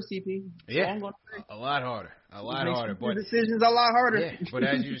harder, CP. Yeah, a lot harder. But decisions a lot harder. Yeah, but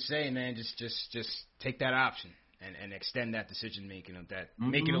as you were saying, man, just take that option and extend that decision making of that.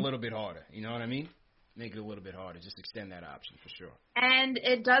 Make it a little bit harder. You know what I mean? Make it a little bit harder. Just extend that option for sure. And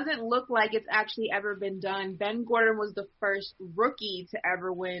it doesn't look like it's actually ever been done. Ben Gordon was the first rookie to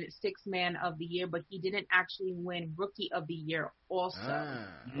ever win Sixth Man of the Year, but he didn't actually win Rookie of the Year also.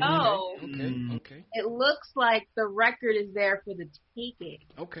 Okay. It looks like the record is there for the taking.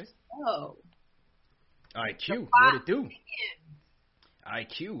 Okay. So. IQ, what it do?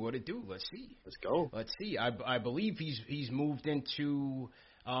 IQ, what it do? Let's see. Let's go. Let's see. I believe he's moved into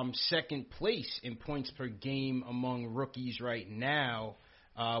second place in points per game among rookies right now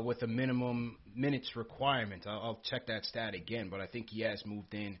with a minimum minutes requirement. I'll check that stat again, but I think he has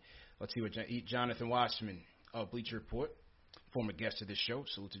moved in. Let's see what Jonathan Watchman of Bleacher Report, former guest of this show,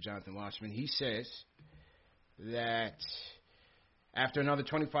 salute to Jonathan Watchman. He says that after another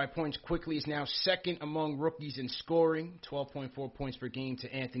 25 points, Quickly is now second among rookies in scoring, 12.4 points per game,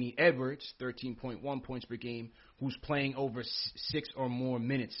 to Anthony Edwards, 13.1 points per game, who's playing over 6 or more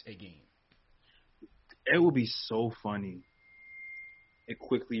minutes a game. It would be so funny. It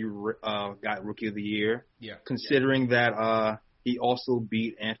Quickly got Rookie of the Year, considering that he also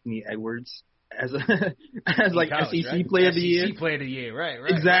beat Anthony Edwards as like college, SEC right? Player of the Year. SEC Player of the Year, right.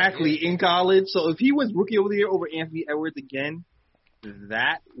 Exactly, in college. So if he was Rookie of the Year over Anthony Edwards again,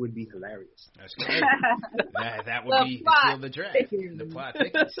 that would be hilarious. That's great. that would be the steal of the draft. The plot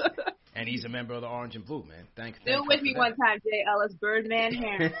thickens. And he's a member of the Orange and Blue, man. Thank do it with me one time, Jay Ellis, Birdman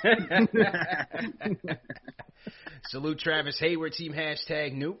Hair. Salute Travis Hayward, team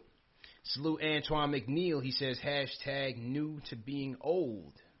 #new. Salute Antoine McNeil. He says #new to being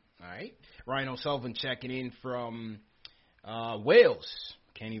old. All right. Ryan O'Sullivan checking in from Wales.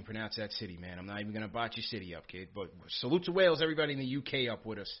 Can't even pronounce that city, man. I'm not even going to botch your city up, kid. But salute to Wales, everybody in the UK up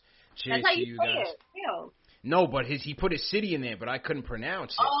with us. Cheers That's how to you say guys. It. Wales. No, but he put his city in there, but I couldn't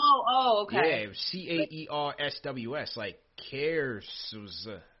pronounce it. Oh, okay. Yeah, it was CAERSWS, like cares.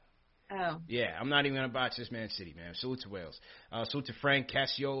 Yeah, I'm not even going to botch this man's city, man. Salute to Wales. Salute to Frank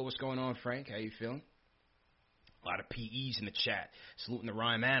Cassiola. What's going on, Frank? How you feeling? A lot of PEs in the chat. Saluting the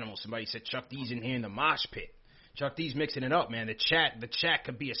Rhyme Animal. Somebody said Chuck D's in here in the mosh pit. Chuck D's mixing it up, man. The chat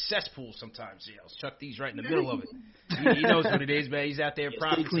could be a cesspool sometimes. You know, Chuck D's right in the middle of it. He knows what it is, man. He's out there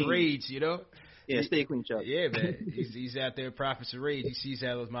prophets of rage, you know. Yeah, stay clean, Chuck. Yeah, man. He's out there prophets of rage. He sees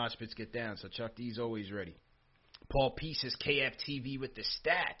how those mosh pits get down. So Chuck D's always ready. Paul P says KFTV with the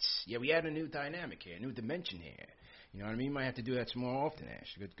stats. Yeah, we had a new dynamic here, a new dimension here. You know what I mean? Might have to do that some more often,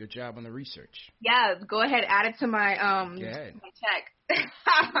 Ash. Good job on the research. Yeah, go ahead, add it to my my check.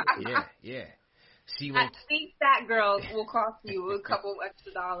 Yeah. I think that girls will cost you a couple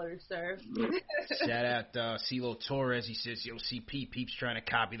extra dollars, sir. Shout out CeeLo Torres. He says, yo, CP, Peeps trying to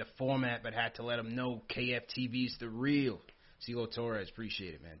copy the format, but had to let him know KFTV's the real. CeeLo Torres,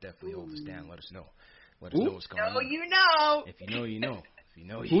 appreciate it, man. Definitely hold us down. Let us know. Let us know what's going on. You know. If you know, you know. If you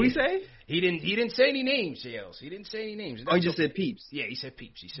know, who he say? He didn't say any names, JLs. He didn't say any names. Oh, he just said Peeps. Yeah, he said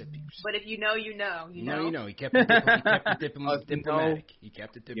Peeps. But if you know, you know. You know. He kept it diplomatic. He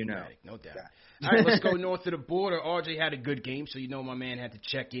kept it diplomatic, no doubt. Yeah. All right, let's go north of the border. RJ had a good game, so you know my man had to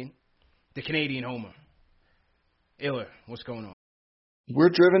check in. The Canadian homer. Iller, what's going on? We're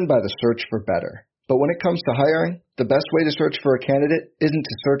driven by the search for better. But when it comes to hiring, the best way to search for a candidate isn't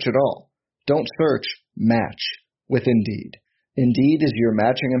to search at all. Don't search, match with Indeed. Indeed is your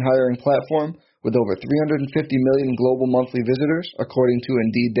matching and hiring platform with over 350 million global monthly visitors, according to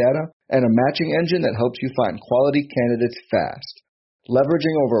Indeed data, and a matching engine that helps you find quality candidates fast.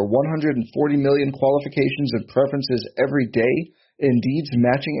 Leveraging over 140 million qualifications and preferences every day, Indeed's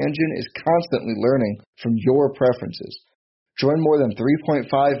matching engine is constantly learning from your preferences. Join more than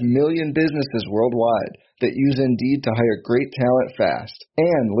 3.5 million businesses worldwide that use Indeed to hire great talent fast.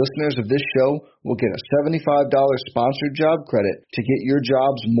 And listeners of this show will get a $75 sponsored job credit to get your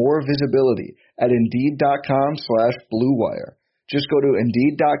jobs more visibility at Indeed.com/BlueWire. Just go to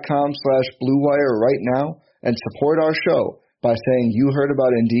Indeed.com/BlueWire right now and support our show by saying you heard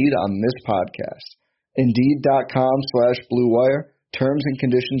about Indeed on this podcast. Indeed.com/BlueWire. Terms and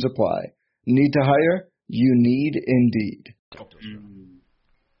conditions apply. Need to hire? You need Indeed.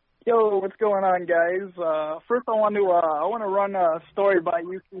 Yo, what's going on, guys? First, I want to run a story by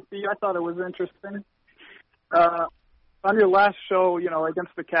UCC. I thought it was interesting. On your last show,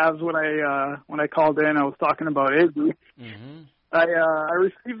 against the Cavs, when I called in, I was talking about Iggy. Mm-hmm. I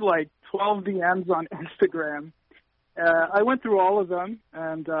received like 12 DMs on Instagram. I went through all of them,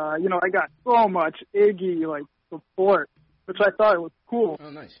 and I got so much Iggy support, which I thought was cool. Oh,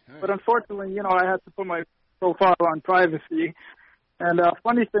 nice. Right. But unfortunately, I had to put my profile on privacy. And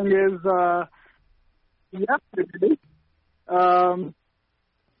funny thing is, yesterday,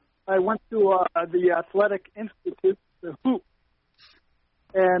 I went to the Athletic Institute, the Hoop,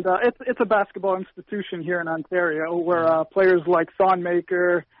 and it's a basketball institution here in Ontario where players like Thon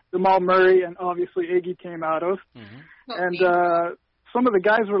Maker, Jamal Murray, and obviously Iggy came out of. Mm-hmm. And some of the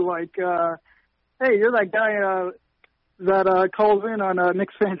guys were like, "Hey, you're that guy that calls in on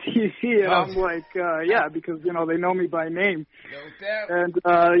Knicks Fan TV," and I'm like, yeah, because, they know me by name. No doubt. And,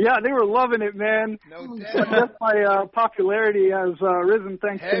 they were loving it, man. No doubt. I guess my popularity has risen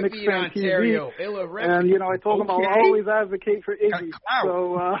thanks to Knicks Fan Ontario. TV. And, I told them I'll always advocate for Iggy.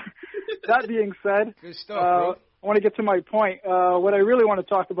 So, that being said, good stuff, bro. I want to get to my point. What I really want to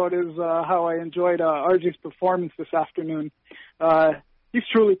talk about is how I enjoyed RJ's performance this afternoon. He's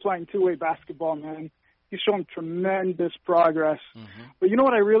truly playing two-way basketball, man. He's shown tremendous progress. Mm-hmm. But you know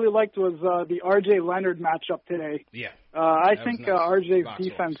what I really liked was the R.J. Leonard matchup today. Yeah. I think nice. RJ's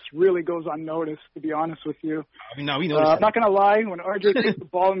defense really goes unnoticed, to be honest with you. We noticed I'm not going to lie. When R.J. takes the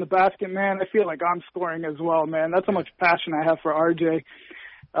ball in the basket, man, I feel like I'm scoring as well, man. That's how much passion I have for R.J.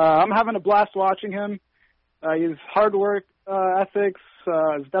 I'm having a blast watching him. His hard work ethics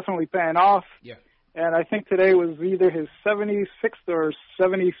is definitely paying off. Yeah. And I think today was either his 76th or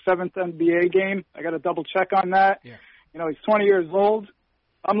 77th NBA game. I got to double check on that. Yeah. He's 20 years old.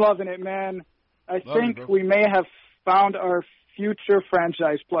 I'm loving it, man. I think we may have found our future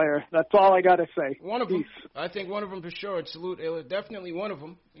franchise player. That's all I got to say. One of them. I think one of them for sure. Salute, definitely one of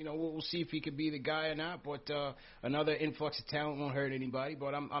them. We'll see if he could be the guy or not. But another influx of talent won't hurt anybody.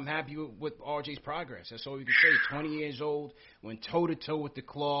 But I'm happy with RJ's progress. That's all we can say. 20 years old, went toe-to-toe with the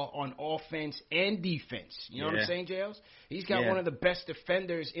Claw on offense and defense. You know what I'm saying, JLs? He's got one of the best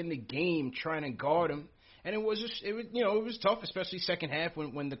defenders in the game trying to guard him. And it was tough, especially second half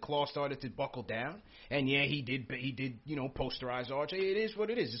when the Claw started to buckle down. And he did posterize RJ. It is what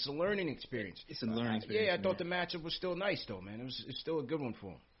it is. It's a learning experience. It's a learning experience. I thought the matchup was still nice though, man. It's still a good one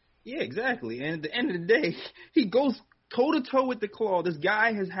for him. Yeah, exactly. And at the end of the day, he goes toe to toe with the Claw. This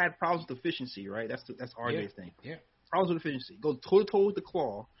guy has had problems with efficiency, right? That's RJ's thing. Yeah. Problems with efficiency. Goes toe to toe with the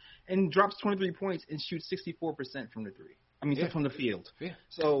Claw and drops 23 points and shoots 64% from the three. From the field. Yeah.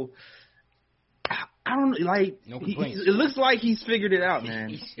 So I don't no complaints. It looks like he's figured it out,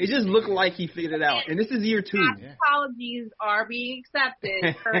 man. It just looked like he figured it out, and this is year 2. Apologies are being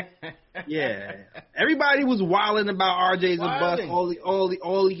accepted. Yeah, everybody was wilding about RJ's a bust. All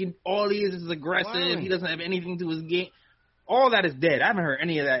he is aggressive. Wilding. He doesn't have anything to his game. All that is dead. I haven't heard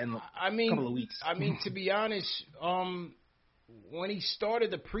any of that in a couple of weeks. To be honest, when he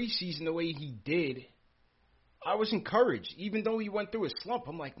started the preseason the way he did, I was encouraged, even though he went through a slump.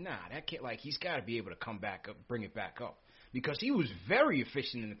 I'm like, nah, that kid, he's got to be able to come back up, bring it back up. Because he was very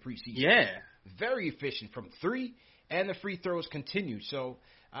efficient in the preseason. Yeah. Very efficient from 3, and the free throws continued. So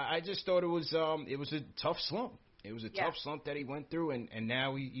I just thought it was a tough slump. It was a tough slump that he went through, and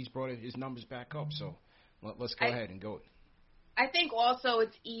now he's brought his numbers back up. So let's go ahead and go. I think also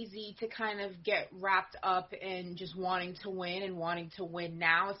it's easy to kind of get wrapped up in just wanting to win and wanting to win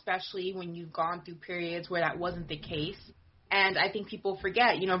now, especially when you've gone through periods where that wasn't the case. And I think people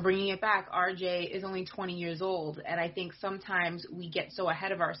forget, bringing it back, RJ is only 20 years old. And I think sometimes we get so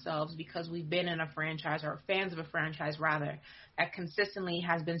ahead of ourselves because we've been in a franchise, or fans of a franchise rather, that consistently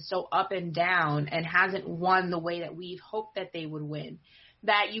has been so up and down and hasn't won the way that we've hoped that they would win.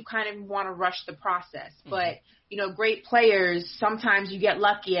 that you kind of want to rush the process. But, you know, great players, sometimes you get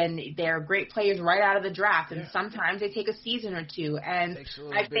lucky and they're great players right out of the draft. And sometimes they take a season or two. And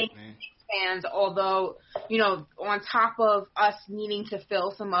I think fans, although, you know, on top of us needing to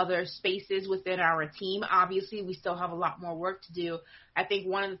fill some other spaces within our team, obviously we still have a lot more work to do. I think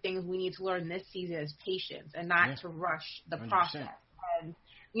one of the things we need to learn this season is patience and not to rush the 100%. Process. And,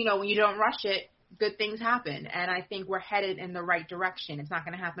 you know, when you don't rush it, good things happen. And I think we're headed in the right direction. It's not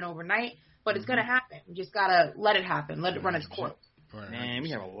going to happen overnight, but it's going to happen. We just got to let it happen. Let it run its course. Man,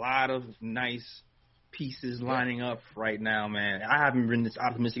 we have a lot of nice pieces lining up right now, man. I haven't been this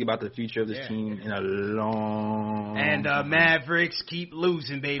optimistic about the future of this team in a long time. And Mavericks keep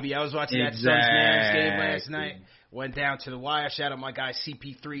losing, baby. I was watching that Suns-Mavericks game last night. Went down to the wire. Shout out my guy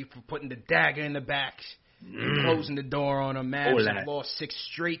CP3 for putting the dagger in the back. Closing the door on them. Mavs have lost 6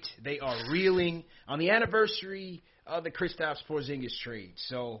 straight. They are reeling on the anniversary of the Kristaps Porzingis trade.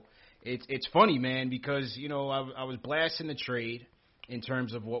 So it's funny, man, because, you know, I was blasting the trade in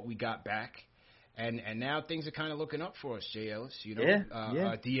terms of what we got back. And now things are kind of looking up for us, Jay Ellis. You know,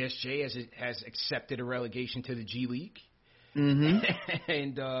 DSJ has accepted a relegation to the G League.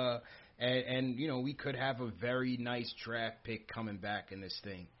 And you know, we could have a very nice draft pick coming back in this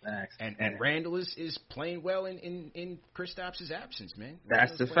thing. And Randall is playing well in Kristaps' absence, man.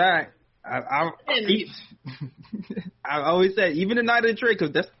 That's the fact. I always said, even the night of the trade,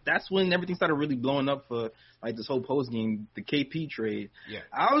 because that's when everything started really blowing up for like this whole post game, the KP trade. Yeah.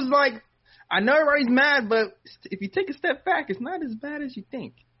 I was like, I know everybody's mad, but if you take a step back, it's not as bad as you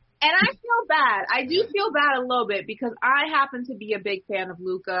think. And I feel bad. I do feel bad a little bit because I happen to be a big fan of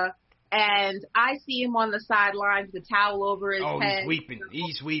Luka. And I see him on the sidelines with a towel over his head. Oh,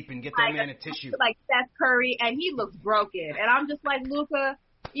 he's weeping. Get that man a tissue. Like Steph Curry, and he looks broken. And I'm just like, Luka,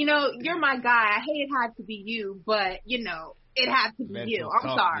 you know, you're my guy. I hate it had to be you, but, you know, it had to be you.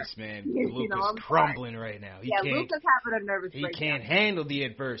 I'm sorry. Man. Luka's crumbling right now. Luka's having a nervous breakdown. He can't handle the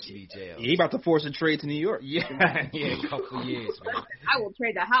adversity, JL. He about to force a trade to New York. Yeah, a couple of years, man. I will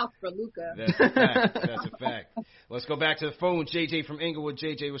trade the house for Luka. That's a fact. Let's go back to the phone. JJ from Inglewood.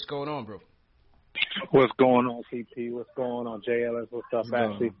 JJ, what's going on, bro? What's going on, CP? What's going on, JLS? What's up,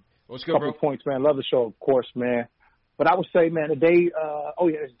 Ashley? What's good, bro? Couple points, man. Love the show, of course, man. But I would say, man, today,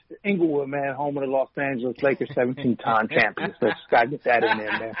 it's Inglewood, man, home of the Los Angeles Lakers, 17-time champions. Let's gotta get that in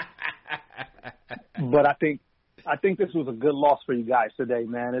there, man. But I think this was a good loss for you guys today,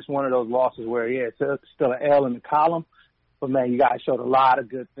 man. It's one of those losses where, it's still an L in the column. But, man, you guys showed a lot of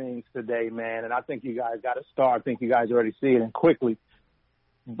good things today, man. And I think you guys got to start. I think you guys already see it and quickly.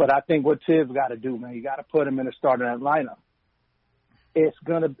 But I think what Tibbs got to do, man, you got to put him in the starting lineup. It's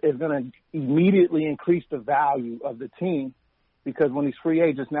gonna immediately increase the value of the team because when these free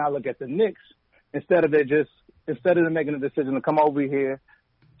agents now look at the Knicks, instead of them making a decision to come over here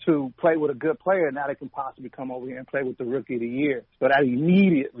to play with a good player, now they can possibly come over here and play with the Rookie of the Year. So that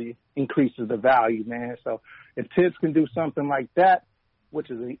immediately increases the value, man. So if Tibbs can do something like that,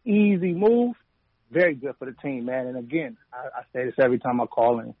 which is an easy move, very good for the team, man. And again, I say this every time I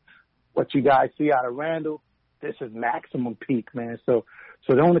call in. What you guys see out of Randall, this is maximum peak, man. So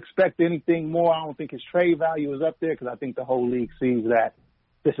don't expect anything more. I don't think his trade value is up there because I think the whole league sees that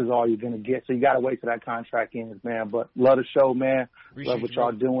this is all you're going to get. So you got to wait till that contract ends, man. But love the show, man. Appreciate love what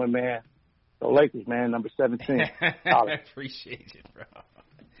y'all doing, man. So Lakers, man, number 17. I appreciate it, bro.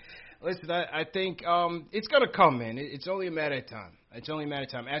 Listen, I think it's going to come, man. It's only a matter of time. It's only a matter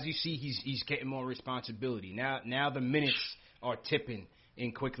of time. As you see, he's getting more responsibility. Now the minutes are tipping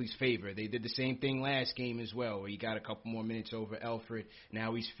in Quickly's favor. They did the same thing last game as well, where he got a couple more minutes over Elfrid.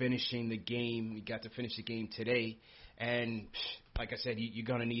 Now he's finishing the game. He got to finish the game today. And like I said, you're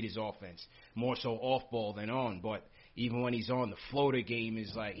going to need his offense, more so off ball than on. But even when he's on, the floater game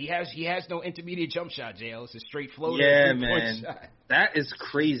is like he has no intermediate jump shot, JL. It's a straight floater. Yeah, man. Shot. That is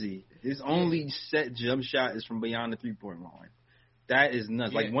crazy. His only set jump shot is from beyond the 3-point line. That is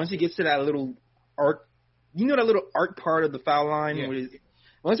nuts. Yeah. Like once he gets to that little arc, you know that little arc part of the foul line? Yeah.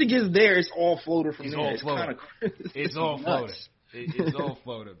 Once he gets there, it's all floater from there. It's all floater. It's all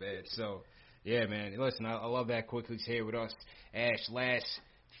floater, man. So, yeah, man. Listen, I love that Quickly's here with us. Ash, last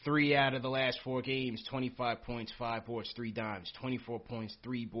 3 out of the last 4 games, 25 points, 5 boards, 3 dimes. 24 points,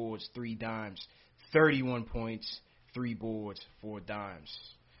 3 boards, 3 dimes. 31 points, 3 boards, 4 dimes.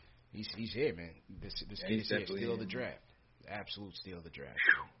 He's here, man. This kid is here. Steal of the draft. Absolute steal of the draft.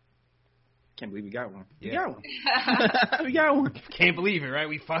 Can't believe we got one. Yeah. We got one. Can't believe it, right?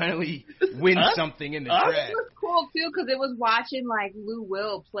 We finally win something in the draft. It was cool, too, because it was watching, like, Lou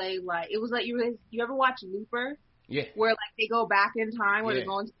Will play, like, it was like, you ever watch Looper? Yeah. Where, like, they go back in time, where they're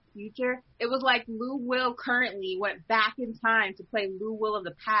going to future. It was like Lou Will currently went back in time to play Lou Will of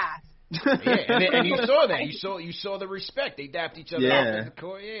the past. Yeah, and you saw that. You saw the respect. They dapped each other up in the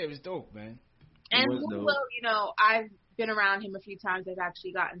court. Yeah, it was dope, man. And Lou Will, you know, I've been around him a few times. I've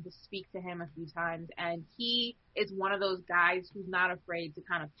actually gotten to speak to him a few times, and he is one of those guys who's not afraid to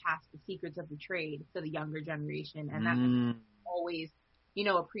kind of pass the secrets of the trade to the younger generation, and that's always, you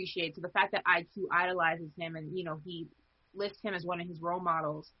know, appreciate. So the fact that IQ idolizes him and, you know, he lists him as one of his role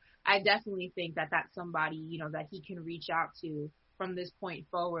models, I definitely think that that's somebody, you know, that he can reach out to from this point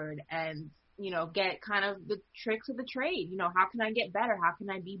forward and, you know, get kind of the tricks of the trade. You know, how can I get better? How can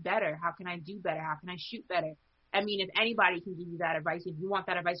I be better? How can I do better? How can I shoot better? I mean, if anybody can give you that advice, if you want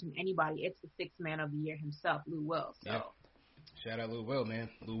that advice from anybody, it's the sixth man of the year himself, Lou Will. So. Yeah. Shout out Lou Will, man.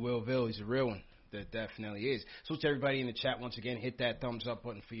 Lou Willville, he's a real one. That definitely is. So to everybody in the chat, once again, hit that thumbs up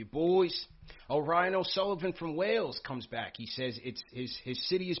button for you boys. Ryan O'Sullivan from Wales comes back. He says it's his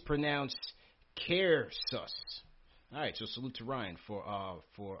city is pronounced Caersus. All right, so salute to Ryan for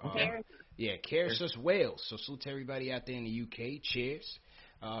Caersus, Wales. So salute to everybody out there in the UK. Cheers.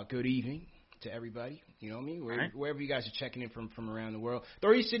 Good evening to everybody. You know what I mean? Wherever you guys are checking in from around the world.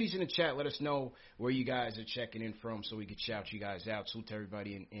 Throw your cities in the chat. Let us know where you guys are checking in from so we can shout you guys out. Salute to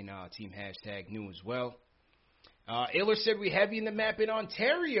everybody in Team Hashtag New as well. Iller said we heavy in the map in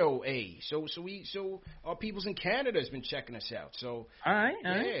Ontario, So our peoples in Canada has been checking us out. So all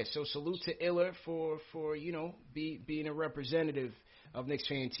right. So salute to Iller for you know being a representative of Knicks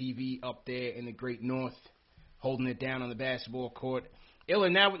Fan TV up there in the Great North, holding it down on the basketball court. Illa,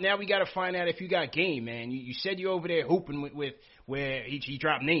 now we got to find out if you got game, man. You said you over there hooping with where he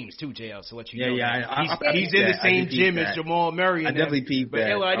dropped names too, JL. So let you know. Yeah, he's in the same gym as Jamal Murray. I definitely peeped that.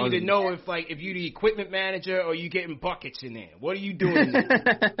 But Illa, I need to know if you the equipment manager or you getting buckets in there. What are you doing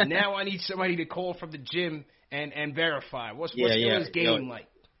there? Now I need somebody to call from the gym and verify. What's Illa's game like?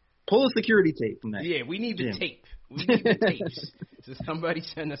 Pull a security tape from that. Yeah, we need the tape. We need the tapes. So somebody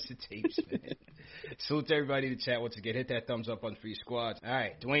send us the tapes, man. Salute to everybody in the chat once again. Hit that thumbs up button for your squads. All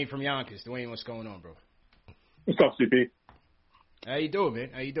right, Dwayne from Yonkers. Dwayne, what's going on, bro? What's up, CP? How you doing,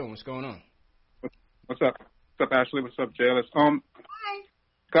 man? How you doing? What's going on? What's up? What's up, Ashley? What's up, JLS? Hi.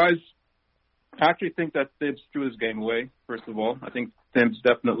 Guys, I actually think that Thibs threw his game away, first of all. I think Thibs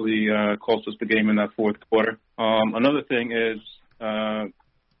definitely cost us the game in that fourth quarter. Another thing is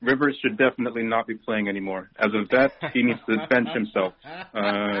Rivers should definitely not be playing anymore. As a vet, he needs to bench himself.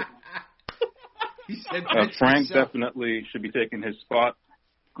 Frank definitely should be taking his spot.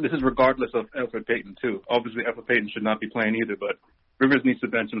 This is regardless of Elfrid Payton, too. Obviously, Elfrid Payton should not be playing either, but Rivers needs to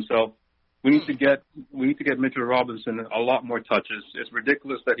bench himself. We need to get Mitchell Robinson a lot more touches. It's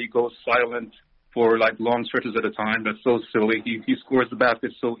ridiculous that he goes silent for like long stretches at a time. That's so silly. He scores the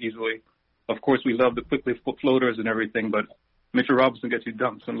basket so easily. Of course, we love the quickly floaters and everything, but Mitchell Robinson gets you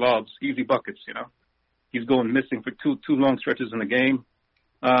dunks and lobs, easy buckets, you know. He's going missing for two long stretches in the game.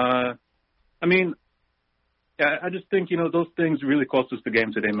 I just think, you know, those things really cost us the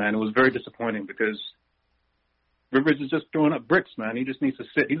game today, man. It was very disappointing because Rivers is just throwing up bricks, man. He just needs to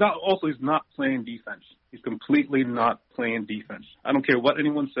sit. He's not playing defense. He's completely not playing defense. I don't care what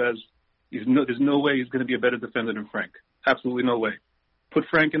anyone says. There's no way he's going to be a better defender than Frank. Absolutely no way. Put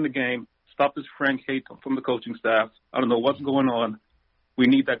Frank in the game. Stop this Frank hate from the coaching staff. I don't know what's going on. We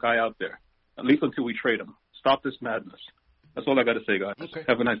need that guy out there, at least until we trade him. Stop this madness. That's all I got to say, guys. Okay.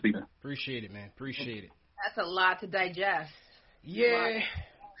 Have a nice evening. Appreciate it, man. Appreciate it. That's a lot to digest. Yeah.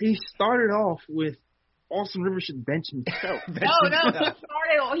 He started off with Austin Rivers should bench himself.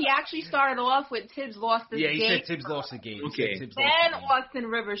 He actually started off with Tibbs lost the game. Yeah, he said Tibbs lost the game. Okay. Then Austin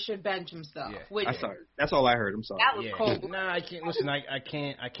Rivers should bench himself. Yeah. I'm sorry. That's all I heard. I'm sorry. That was cold. No, I can't. Listen, I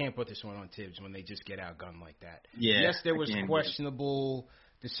can't put this one on Tibbs when they just get outgunned like that. Yeah. Yes, there was questionable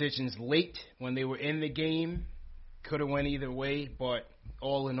decisions late when they were in the game. Could have went either way, but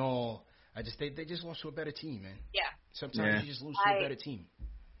all in all, they just lost to a better team, man. Yeah. Sometimes you just lose to a better team.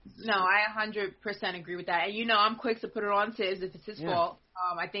 No, I 100% agree with that. And, you know, I'm quick to put it on Tibbs if it's his fault.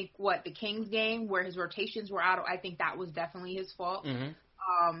 I think, the Kings game where his rotations were out, I think that was definitely his fault.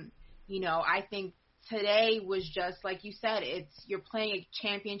 Mm-hmm. You know, I think today was just, like you said, you're playing a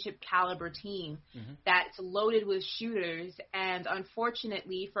championship caliber team that's loaded with shooters. And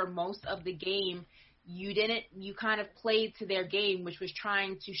unfortunately, for most of the game, you kind of played to their game, which was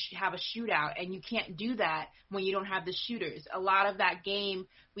trying to have a shootout, and you can't do that when you don't have the shooters. A lot of that game,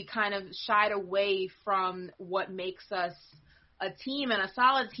 we kind of shied away from what makes us a team and a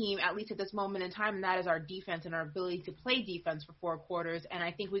solid team, at least at this moment in time, and that is our defense and our ability to play defense for 4 quarters. And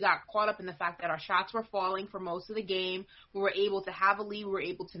I think we got caught up in the fact that our shots were falling for most of the game. We were able to have a lead. We were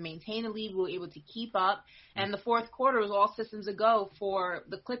able to maintain a lead. We were able to keep up. And the fourth quarter was all systems a go for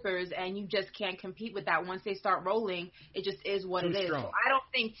the Clippers, and you just can't compete with that. Once they start rolling, it just is what it is. So I don't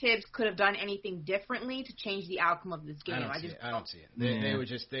think Tibbs could have done anything differently to change the outcome of this game. I don't see it.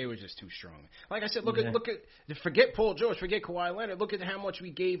 They were just too strong. Like I said, look at forget Paul George, forget Kawhi Leonard. Look at how much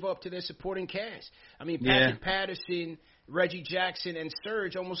we gave up to their supporting cast. I mean, Patrick Patterson, Reggie Jackson, and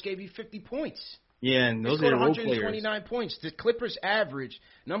Serge almost gave you 50 points. Yeah, and those are role players. 129 points. The Clippers average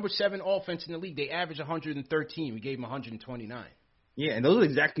number 7 offense in the league. They average 113. We gave them 129. Yeah, and those are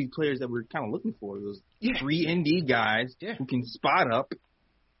exactly players that we're kind of looking for. Those 3 ND guys who can spot up,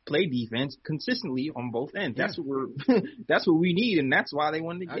 play defense consistently on both ends. That's what we need, and that's why they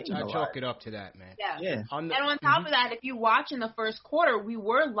won the game. I chalk it up to that, man. Yeah. And on top of that, if you watch in the first quarter, we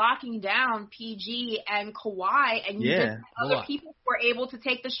were locking down PG and Kawhi, and other people were able to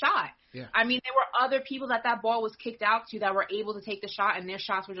take the shot. Yeah. I mean, there were other people that ball was kicked out to that were able to take the shot, and their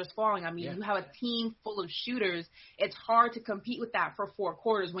shots were just falling. I mean, you have a team full of shooters. It's hard to compete with that for 4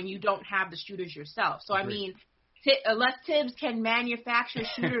 quarters when you don't have the shooters yourself. So, I mean, unless Tibbs can manufacture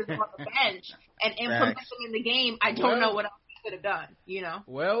shooters on the bench and implement them in the game, I don't know what else he could have done, you know?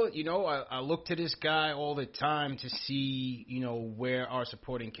 Well, I look to this guy all the time to see, where our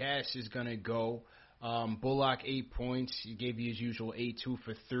supporting cast is going to go. Bullock, 8 points. He gave you his usual 8-2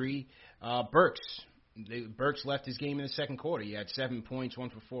 for 3. Burks left his game in the second quarter. He had 7 points, 1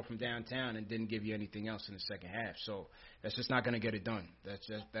 for 4 from downtown, and didn't give you anything else in the second half. So that's just not going to get it done.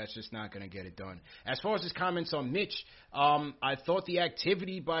 That's just not going to get it done. As far as his comments on Mitch, I thought the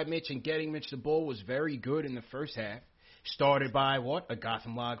activity by Mitch in getting Mitch the ball was very good in the first half. Started by a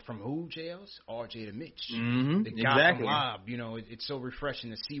Gotham log from who, JLs? RJ to Mitch. Mm-hmm. The Gotham lob, it's so refreshing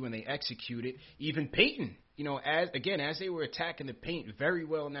to see when they execute it. Even Peyton, as they were attacking the paint very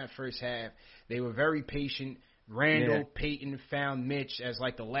well in that first half, they were very patient. Randall, Peyton found Mitch as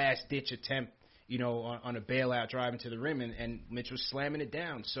like the last ditch attempt, on a bailout driving to the rim, and Mitch was slamming it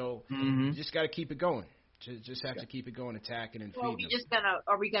down. So you just got to keep it going. Just have to keep it going, attacking and feeding.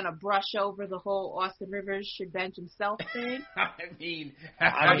 Are we gonna brush over the whole Austin Rivers should bench himself thing? I mean,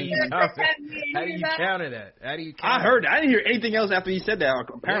 how do you counter that? I heard. I didn't hear anything else after he said that.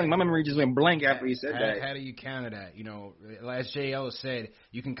 Apparently, my memory just went blank after he said that. How do you counter that? As Jay Ellis said,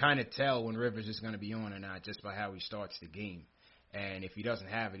 you can kind of tell when Rivers is going to be on or not just by how he starts the game. And if he doesn't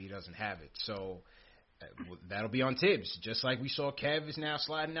have it, he doesn't have it. So that'll be on Tibbs. Just like we saw Kev is now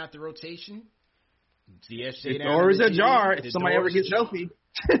sliding out the rotation. The door is ajar if somebody ever gets healthy.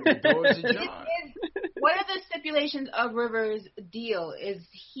 The door is ajar. What are the stipulations of Rivers' deal? Is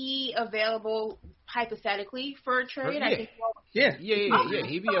he available hypothetically for a trade? He'd be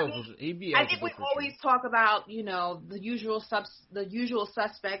eligible. I think we always talk about the usual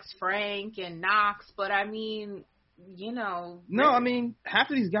suspects, Frank and Knox, but I mean. No, I mean half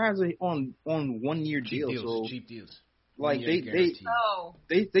of these guys are on 1-year deals. Cheap deals. Like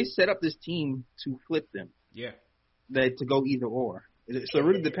they set up this team to flip them. Yeah. To go either or. So it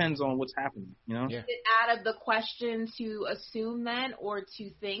really depends on what's happening, Yeah. Is it out of the question to assume then, or to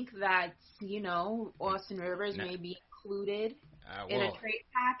think that Austin Rivers may be included in a trade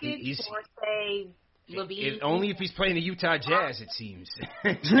package for say LaVine? Only if he's playing the Utah Jazz, it seems.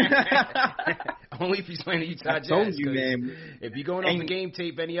 Only if he's playing the Utah Jazz. I told you, man. If you're going off the game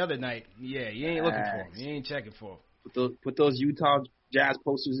tape any other night, you ain't looking for him. You ain't checking for him. Put those Utah Jazz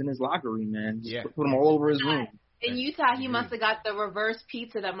posters in his locker room, man. Put them all over his room. In Utah, he must have got the reverse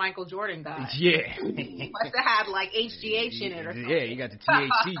pizza that Michael Jordan got. Yeah. He must have had like HGH in it or something. Yeah, you got the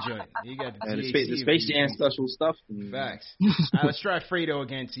THC joint. You got the THC. The Space Jam special stuff. Facts. Let's try Fredo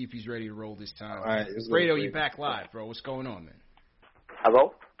again, see if he's ready to roll this time. All right. Fredo, you back live, bro. What's going on, man?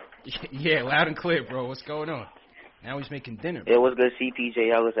 Hello? Yeah, loud and clear, bro. What's going on? Now he's making dinner. It was good.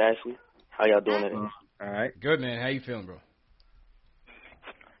 CPJ, Ellis, Ashley. How y'all doing today? All right. Good, man. How you feeling, bro?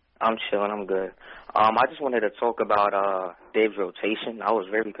 I'm chilling. I'm good. I just wanted to talk about Dave's rotation. I was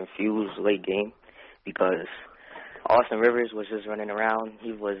very confused late game because Austin Rivers was just running around.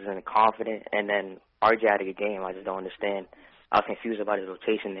 He wasn't confident. And then RJ out of the game. I just don't understand. I was confused about his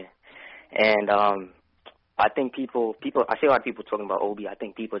rotation there. And I think people, I see a lot of people talking about Obi. I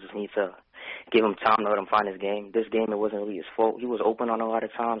think people just need to give him time to let him find his game. This game, it wasn't really his fault. He was open on a lot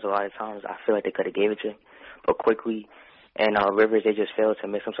of times. I feel like they could have gave it to him. But quickly, and Rivers, they just failed to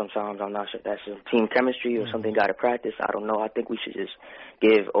miss him sometimes. I'm not sure if that's team chemistry or something got to practice. I don't know. I think we should just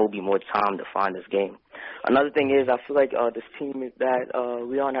give Obi more time to find his game. Another thing is, I feel like this team that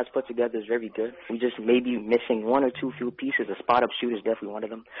Leon has put together is very good. We just maybe missing one or two few pieces. A spot-up shooter is definitely one of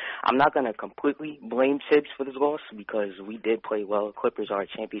them. I'm not going to completely blame Tibbs for this loss because we did play well. Clippers are a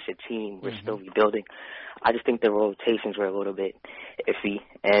championship team. We're still rebuilding. I just think the rotations were a little bit iffy.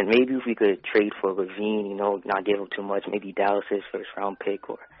 And maybe if we could trade for Levine, not give him too much, maybe Dallas's first-round pick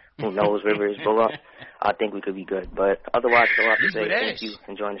or who knows, Rivers, Bullock, I think we could be good. But otherwise, that's all I have to say. Thank you.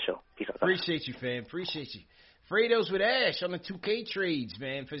 Enjoying the show. Peace out. Appreciate you, fam. Appreciate you. Fredo's with Ash on the 2K trades,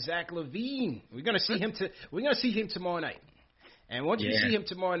 man, for Zach LaVine. We're gonna see him tomorrow night. And once you see him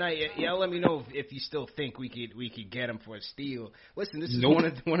tomorrow night, y'all let me know if you still think we could get him for a steal. Listen, this is one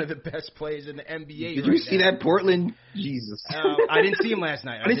of the best players in the NBA. Did you see that Portland? Jesus. I didn't see him last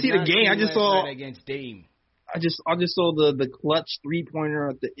night. I didn't see the game. I just saw against Dame. I just saw the clutch 3-pointer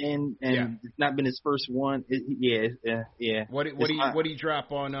at the end, and it's not been his first one. Yeah. What did he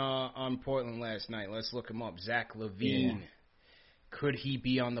drop on Portland last night? Let's look him up. Zach LaVine. Yeah. Could he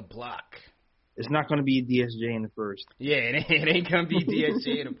be on the block? It's not going to be DSJ in the first. Yeah, it ain't going to be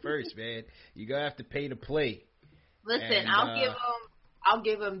DSJ in the first, man. You're going to have to pay to play. Listen, and, I'll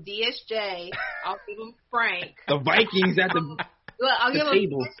give him DSJ. I'll give him Frank. The Vikings at the Look, I'll give him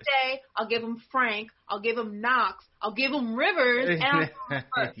table. DSJ. I'll give him Frank. I'll give him Knox. I'll give him Rivers. And I'll give him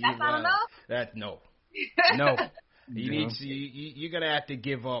first. That's not enough? No. You're going to have to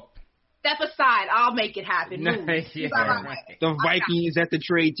give up. Step aside. I'll make it happen. Move. The Vikings at the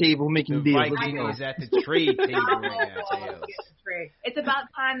trade table making deals. The Vikings at the trade table right now. It's about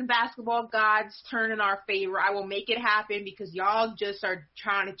time the basketball gods turn in our favor. I will make it happen because y'all just are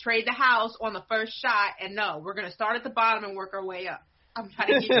trying to trade the house on the first shot. And no, we're going to start at the bottom and work our way up. I'm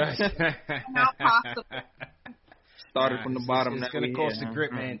trying to get you how possible. Started from the bottom. It's going to cost the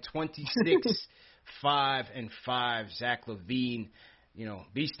grip, man. 26-5-5. Zach LaVine,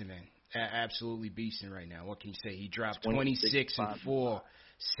 beasting, man. Absolutely beasting right now. What can you say? He dropped 26 and 4,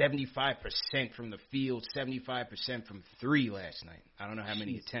 75% from the field, 75% from three last night. I don't know how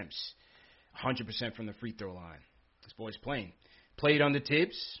many attempts. 100% from the free throw line. This boy's playing. Played under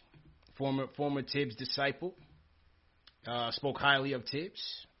Tibbs, former Tibbs disciple. Spoke highly of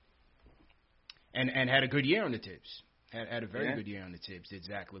Tibbs, and had a good year on the Tibbs. Had a very good year on the Tibbs. Did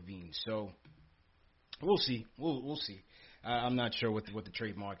Zach LaVine. So we'll see. We'll see. I'm not sure what the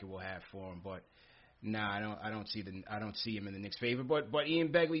trade market will have for him, but I don't see him in the Knicks' favor. But Ian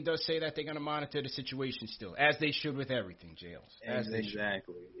Begley does say that they're going to monitor the situation still, as they should with everything, Jails.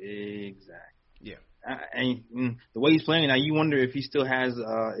 Exactly. Yeah. And the way he's playing now, you wonder if he still has.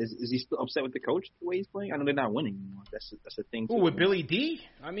 Is he still upset with the coach the way he's playing? I know they're not winning anymore. That's the thing. Ooh, with Billy D?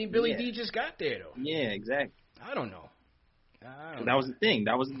 I mean, Billy D just got there though. Yeah, exactly. I don't know. That was the thing.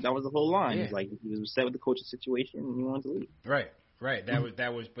 That was the whole line. Yeah. He was upset with the coaching situation and he wanted to leave. Right.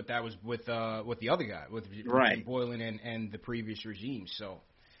 That was with the other guy, with Boylan and the previous regime. So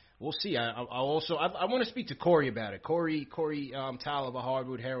we'll see. I want to speak to Corey about it. Corey Tyler of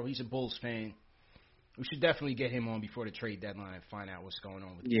Hardwood Herald. He's a Bulls fan. We should definitely get him on before the trade deadline and find out what's going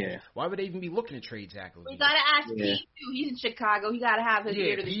on with the Bulls. Why would they even be looking to trade Zach LaVine? We got to ask P, too. He's in Chicago. He got to have his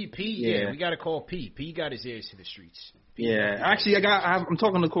ear to the streets. We got to call P. P got his ears to the streets. Actually, I'm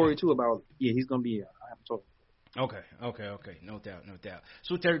talking to Corey, too, about, he's going to be, I have to talk. Okay. No doubt.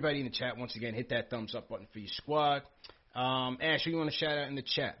 So to everybody in the chat, once again, hit that thumbs up button for your squad. Ash, who you want to shout out in the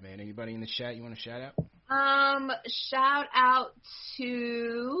chat, man? Anybody in the chat you want to shout out? Shout out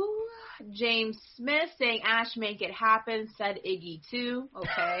to James Smith saying Ash make it happen, said Iggy too.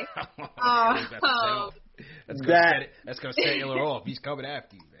 Okay. That's gonna set Iller off. He's coming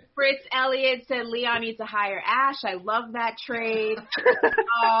after you, man. Fritz Elliott said Leon needs to hire Ash. I love that trade.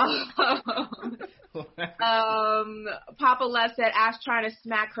 Papa Les said Ash trying to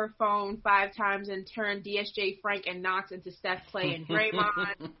smack her phone 5 times and turn DSJ, Frank, and Knox into Steph, Clay, and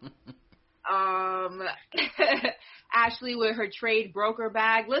Draymond. Ashley with her trade broker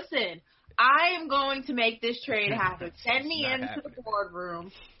bag. Listen, I am going to make this trade happen. Send me into the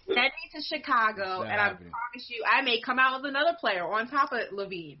boardroom. Send me to Chicago, and I promise you, I may come out with another player on top of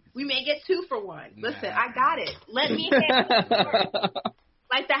LaVine. We may get 2 for 1. Listen, I got it. Let me handle it.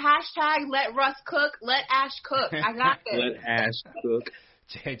 Like the hashtag, let Russ cook, let Ash cook. I got this. Let Ash cook.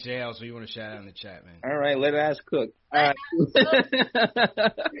 JL, so you want to shout out in the chat, man? All right, let Ash cook. All right.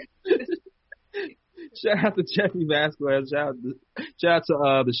 Shout out to Jeffy Vasquez. Shout out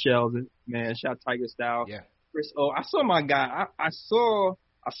to the Shells, man. Shout out Tiger Style. Yeah. Chris O. I saw my guy. I saw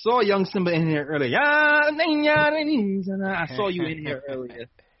young Simba in here earlier. I saw you in here earlier.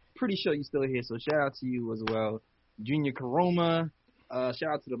 Pretty sure you're still here. So shout out to you as well. Junior Karoma. Shout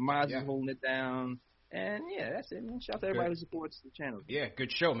out to the Mods holding it down. And yeah, that's it, man. Shout out to everybody who supports the channel. Yeah,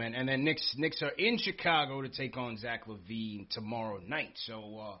 good show, man. And then Knicks are in Chicago to take on Zach LaVine tomorrow night.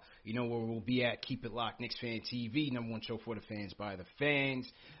 So, you know where we'll be at. Keep it locked. Knicks Fan TV, number one show for the fans by the fans.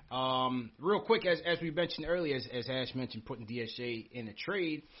 Real quick, as we mentioned earlier, as Ash mentioned, putting DSJ in a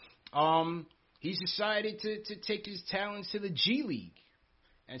trade, he's decided to take his talents to the G League.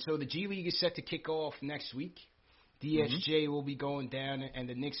 And so the G League is set to kick off next week. DSJ will be going down, and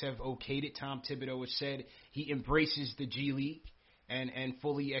the Knicks have okayed it. Tom Thibodeau has said he embraces the G League and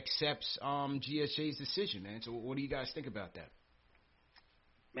fully accepts DSJ's decision, man. So what do you guys think about that?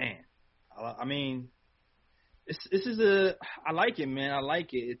 Man, I mean, I like it, man. I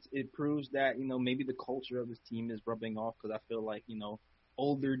like it. It proves that, you know, maybe the culture of this team is rubbing off, because I feel like, you know,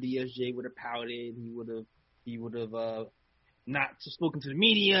 older DSJ would have pouted. He would have not spoken to the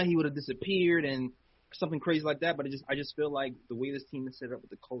media. He would have disappeared and something crazy like that. But I just feel like the way this team is set up with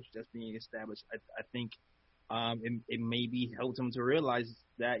the culture that's being established, I think it maybe helped him to realize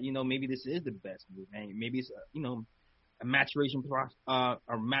that, you know, maybe this is the best move, and maybe it's a maturation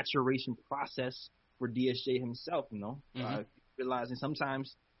process for DSJ himself. You know, realizing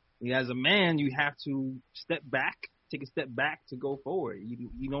sometimes as a man you have to take a step back to go forward.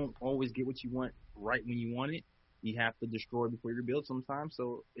 You don't always get what you want right when you want it. You have to destroy before you rebuild sometimes.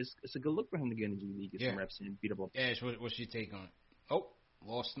 So it's a good look for him to get in the G League, get some reps and beat up. Ash, what's your take on it? Oh,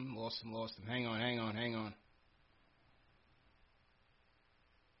 lost him. Hang on.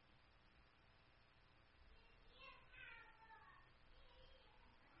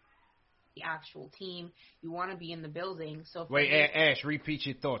 The actual team, you want to be in the building. So wait, Ash, repeat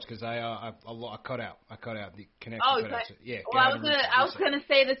your thoughts, because I cut out the connection. Oh, cut out. Yeah. Well, I was gonna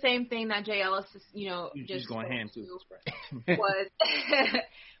say the same thing that Jay Ellis, just going ham too.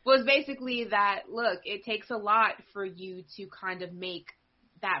 was basically that. Look, it takes a lot for you to kind of make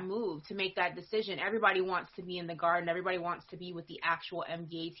that move, to make that decision. Everybody wants to be in the Garden. Everybody wants to be with the actual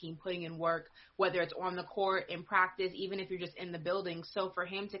NBA team, putting in work, whether it's on the court, in practice, even if you're just in the building. So for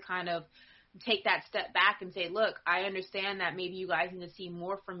him to kind of take that step back and say, look, I understand that maybe you guys need to see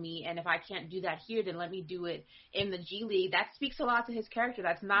more from me, and if I can't do that here, then let me do it in the G League. That speaks a lot to his character.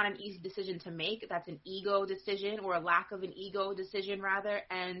 That's not an easy decision to make. That's an ego decision, or a lack of an ego decision, rather.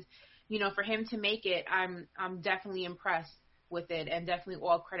 And, you know, for him to make it, I'm definitely impressed with it, and definitely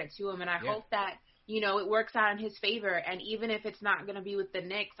all credit to him. And I hope that, you know, it works out in his favor. And even if it's not going to be with the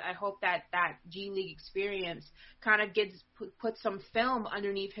Knicks, I hope that G League experience kind of put some film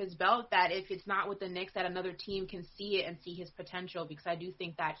underneath his belt, that if it's not with the Knicks, that another team can see it and see his potential, because I do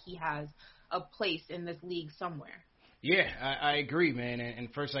think that he has a place in this league somewhere. Yeah, I agree, man.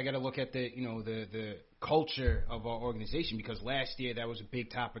 And first I got to look at the culture of our organization, because last year that was a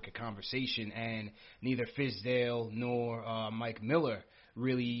big topic of conversation, and neither Fizdale nor Mike Miller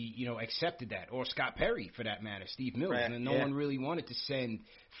really, you know, accepted that, or Scott Perry for that matter, Steve Mills. Right, and no one really wanted to send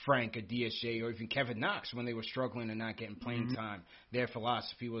Frank or DSJ or even Kevin Knox when they were struggling and not getting playing time. Their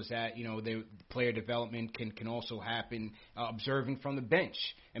philosophy was that, you know, their player development can also happen observing from the bench.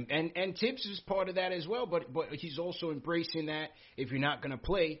 And Tibbs is part of that as well, but he's also embracing that if you're not going to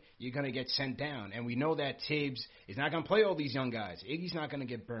play, you're going to get sent down. And we know that Tibbs is not going to play all these young guys. Iggy's not going to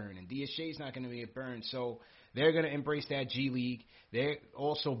get burned, and DSJ's not going to get burned. So they're going to embrace that G League. They're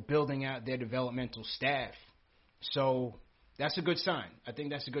also building out their developmental staff. So that's a good sign. I think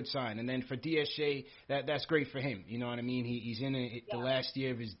that's a good sign. And then for DSJ, that's great for him. You know what I mean? He's in the last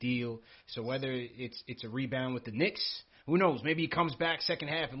year of his deal. So whether it's a rebound with the Knicks, who knows? Maybe he comes back second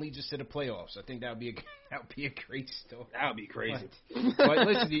half and leads us to the playoffs. I think that would be a great story. That would be crazy. But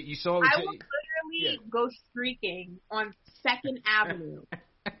listen, you saw. I would literally go streaking on 2nd Avenue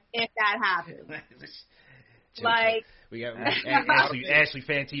if that happens. Like, we got Ashley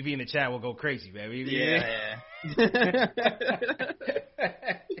Fan TV in the chat will go crazy, man.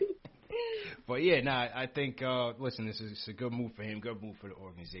 But yeah, I think listen, this is a good move for him, good move for the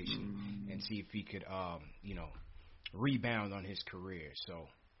organization, and see if he could rebound on his career. So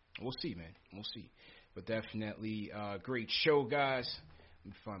we'll see, man. We'll see. But definitely great show, guys.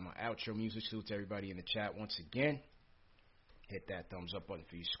 Let me find my outro music. Salute to everybody in the chat once again. Hit that thumbs up button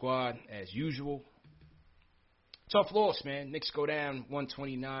for your squad as usual. Tough loss, man. Knicks go down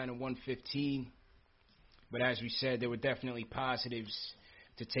 129 and 115. But as we said, there were definitely positives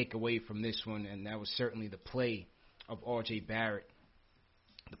to take away from this one, and that was certainly the play of R.J. Barrett,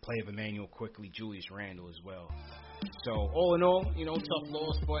 the play of Emmanuel Quickley, Julius Randle as well. So all in all, you know, tough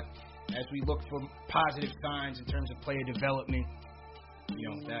loss, but as we look for positive signs in terms of player development, you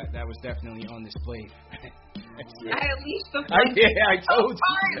know, that was definitely on display at least the I told you.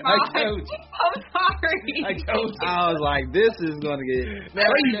 I'm sorry. I told you. I was like, this is gonna get crazy. Now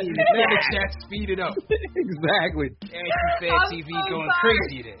the chat speed it up. Exactly. Ashley Fan TV going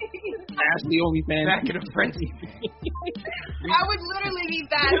crazy today. Ashley OnlyFans. Back in a frenzy. I would literally be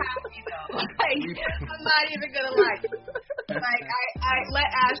that happy though. Like, I'm not even gonna lie. Like, I let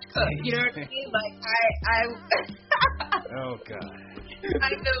Ash cook. You know what I mean? Like, Oh God.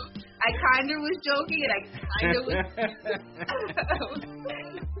 I kind of was joking, and I kind of was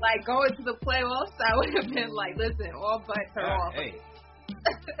like going to the playoffs. I would have been like, listen, all bets are off. Hey,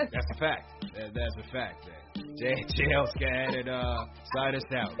 that's a fact. That's a fact, man. JL's got it. Side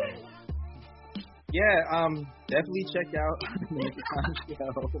us out, man. Yeah, definitely check out the Nick Time Show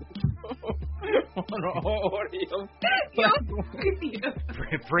on audio.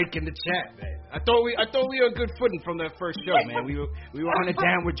 Breaking the chat, man. I thought we were on good footing from that first show, man. We were on a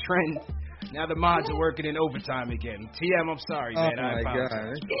downward trend. Now the mods are working in overtime again. TM, I'm sorry, man. Oh my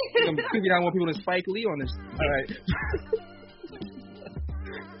God. Maybe not more people than Spike Lee on this. All right.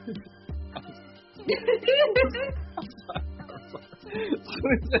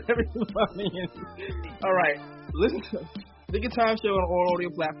 All right, listen to Nick Time Show on all audio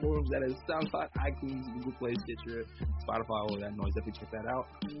platforms. That is SoundCloud, iTunes, Google Play, Stitcher, Spotify, all that noise. Definitely check that out.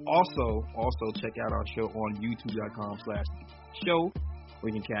 Also check out our show on YouTube.com/show,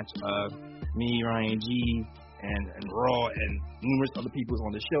 where you can catch me, Ryan G, and Raw, and numerous other people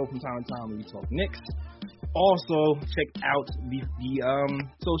on the show from time to time when we talk Knicks. Also, check out the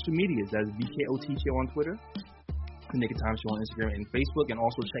social medias. That's BKOT Show on Twitter, the Nick Time Show on Instagram and Facebook, and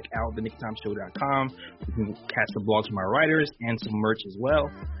also check out the NickTimeShow.com. You can catch the blogs from our writers and some merch as well.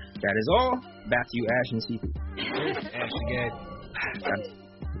 That is all. Back to you, Ash and CP. Ash again.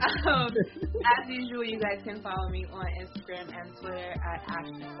 As usual, you guys can follow me on Instagram and Twitter at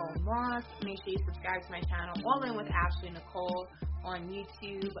AshNicoleMoss. Make sure you subscribe to my channel, All In with Ashley Nicole, on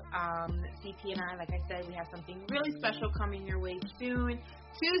YouTube. CP and I, like I said, we have something really special coming your way soon.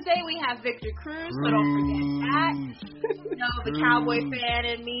 Tuesday, we have Victor Cruz, so don't forget that. You know, the Cowboy fan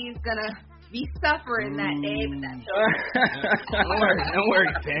in me is going to be suffering that day, but that's Don't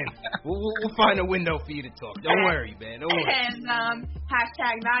worry, man. We'll find a window for you to talk. Don't worry, man. Don't worry. And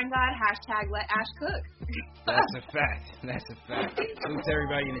 #9God, #Let Ash Cook. That's a fact. That's a fact. Salute to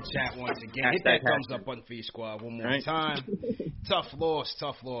everybody in the chat once again. Hit that thumbs up button for your squad one more time. Tough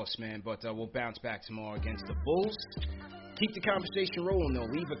loss, man. But we'll bounce back tomorrow against the Bulls. Keep the conversation rolling, though.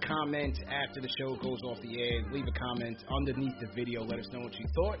 Leave a comment after the show goes off the air. Leave a comment underneath the video. Let us know what you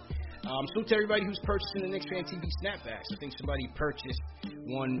thought. Salute to everybody who's purchasing the Knicks Fan TV snapbacks. I think somebody purchased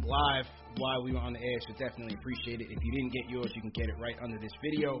one live while we were on the air, so definitely appreciate it. If you didn't get yours, you can get it right under this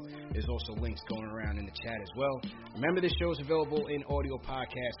video. There's also links going around in the chat as well. Remember, this show is available in audio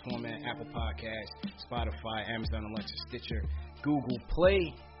podcast format, Apple Podcasts, Spotify, Amazon, Alexa, Stitcher, Google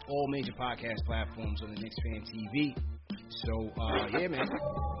Play, all major podcast platforms on the Knicks Fan TV. So, yeah, man.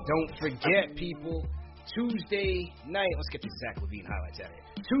 Don't forget, people, Tuesday night, let's get the Zach LaVine highlights out of here.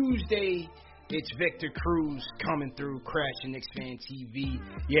 Tuesday, it's Victor Cruz coming through, crashing Knicks Fan TV.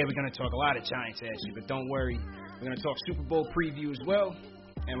 Yeah, we're going to talk a lot of Giants, actually, but don't worry. We're going to talk Super Bowl preview as well,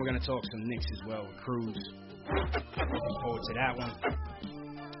 and we're going to talk some Knicks as well with Cruz. Looking forward to that one.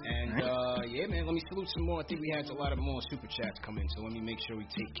 And, yeah, man, let me salute some more. I think we had a lot of more super chats come in, so let me make sure we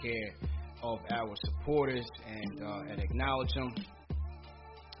take care of our supporters and acknowledge them.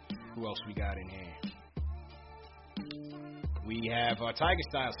 Who else we got in here? We have Tiger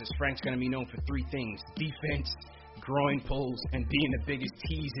Style says Frank's going to be known for three things: defense, groin pulls, and being the biggest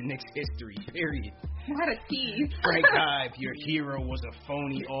tease in Knicks history, period. What a tease. Frank Hive, your hero was a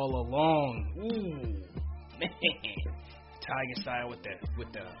phony all along. Ooh, man. Tiger Style with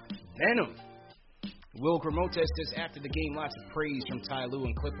the venom. Will Gramotes says, after the game, lots of praise from Ty Lue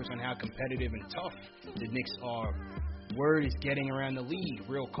and Clippers on how competitive and tough the Knicks are. Word is getting around the league.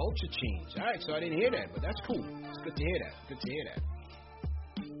 Real culture change. All right, so I didn't hear that, but that's cool. It's good to hear that. Good to hear that.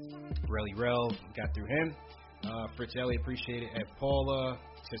 Relly Rel, got through him. Fritz Ellie, appreciate it. At Paula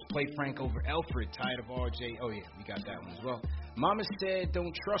says, play Frank over Alfred. Tired of RJ. Oh, yeah, we got that one as well. Mama said,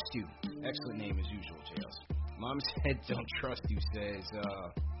 don't trust you. Excellent name as usual, JLs. Mama said, don't trust you. Says,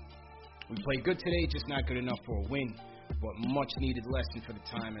 we played good today, just not good enough for a win, but much needed lesson for the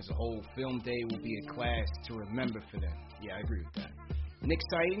time as a whole. Film day will be a class to remember for them. Yeah, I agree with that. Nick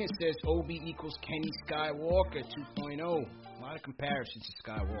Saina says OB equals Kenny Skywalker 2.0. A lot of comparisons to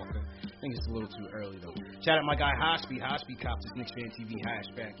Skywalker. I think it's a little too early, though. Shout out my guy Hospi. Hospi copped his Knicks Fan TV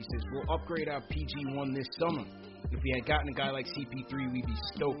hashback. He says, we'll upgrade our PG1 this summer. If we had gotten a guy like CP3, we'd be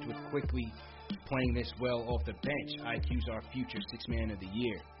stoked with quickly playing this well off the bench. IQ's our future six-man of the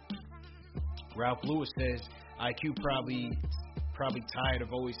year. Ralph Lewis says, IQ probably tired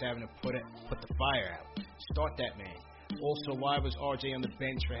of always having to put the fire out. Start that man. Also, why was RJ on the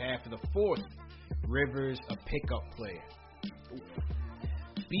bench for half of the fourth? Rivers a pickup player.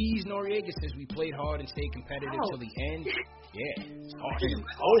 Bees Noriega says we played hard and stayed competitive till the end. Yeah, it's hard.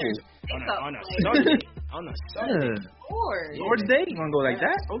 On a Sunday. On a Sunday. Lord's Day, you gonna go like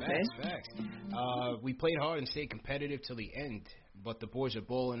that? Okay. Facts. We played hard and stayed competitive till the end, but the boys are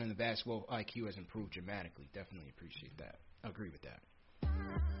balling and the basketball IQ has improved dramatically. Definitely appreciate that. Agree with that.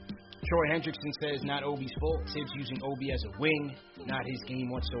 Troy Hendrickson says not Obi's fault. Tibbs using Obi as a wing, not his game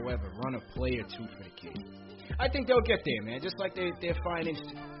whatsoever. Run a play or two for the kid. I think they'll get there, man. Just like they're finding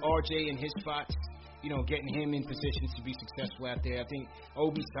RJ in his spots, getting him in positions to be successful out there. I think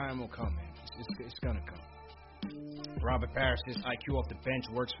Obi's time will come, man. It's going to come. Robert Parrish says IQ off the bench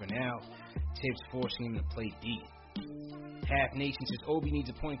works for now. Tibbs forcing him to play deep. Half Nation says Obi needs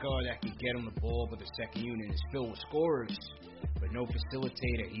a point guard that can get him the ball, but the second unit is filled with scorers, but no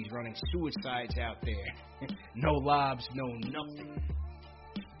facilitator. He's running suicides out there. No lobs, no nothing.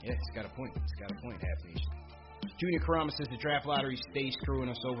 Yeah, it's got a point. Half Nation. Junior Karama says the draft lottery stays screwing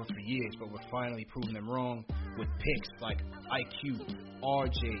us over for years, but we're finally proving them wrong with picks like IQ,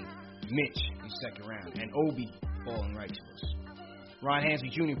 RJ, Mitch in the second round, and Obi falling right to us. Ron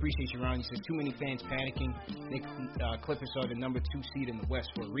Hansby Jr., appreciate you, Ron. He says, too many fans panicking. Clippers are the number 2 seed in the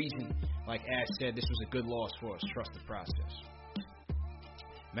West for a reason. Like Ash said, this was a good loss for us. Trust the process.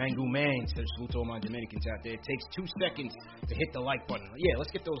 Mangu Man says, salute to all my Dominicans out there. It takes 2 seconds to hit the like button. Yeah,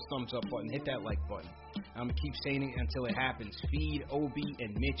 let's get those thumbs up button. Hit that like button. I'm going to keep saying it until it happens. Feed Obi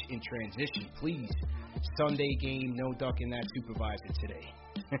and Mitch in transition, please. Sunday game, no ducking that supervisor today.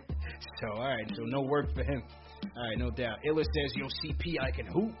 So, all right, so no work for him. All right, no doubt. Illa says, yo, CP, I can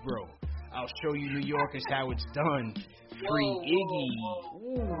hoop, bro. I'll show you New Yorkers how it's done. Free Iggy.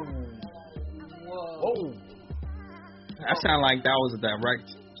 Whoa. That sounded like that was a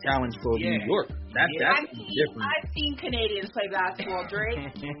direct challenge for New York. That's different. I've seen Canadians play basketball.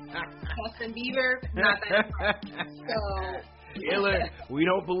 Drake, Justin Bieber, not that impressed. So... Illa, we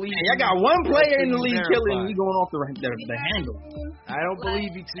don't believe you. I got one player in the league killing me going off the handle. I don't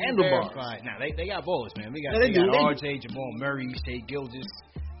believe you to verified. Nah, they got ballers, man. We got RJ, Jamal Murray, Shea Gilgeous,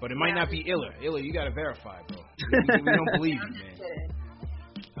 but it might not be Illa. Illa, you got to verify, bro. We don't believe you,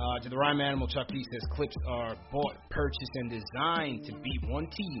 man. To the Rhyme Animal, Chuck D says clips are bought, purchased, and designed to beat one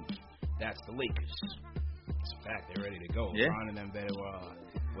team. That's the Lakers. It's a fact. They're ready to go. Yeah. LeBron and them better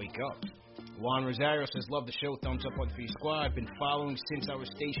wake up. Juan Rosario says, love the show. Thumbs up on the Free Squad. Been following since I was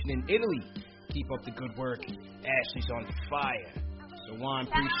stationed in Italy. Keep up the good work. Ashley's on fire. So, Juan,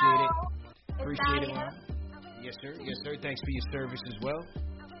 appreciate it. Appreciate it, Juan. Yes, sir. Yes, sir. Thanks for your service as well.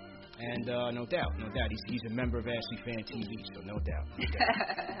 And no doubt. He's a member of Ashley Fan TV, so no doubt.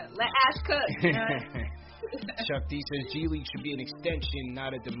 Let Ash cook. Chuck D says G League should be an extension,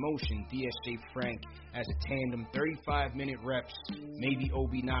 not a demotion. DSJ Frank as a tandem, 35-minute reps. Maybe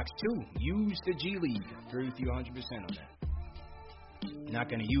Obi Knox too. Use the G League. Agree with you 100% on that. Not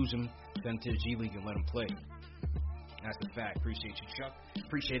going to use him. Send him to the G League and let him play. That's a fact. Appreciate you, Chuck.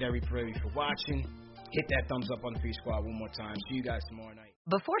 Appreciate everybody for watching. Hit that thumbs up on the Free Squad one more time. See you guys tomorrow night.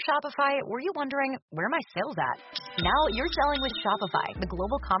 Before Shopify, were you wondering, where are my sales at? Now you're selling with Shopify, the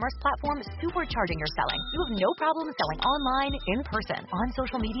global commerce platform supercharging your selling. You have no problem selling online, in person, on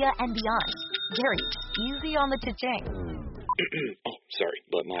social media, and beyond. Gary, easy on the cha-ching. Oh, sorry,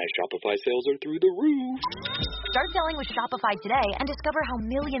 but my Shopify sales are through the roof. Start selling with Shopify today and discover how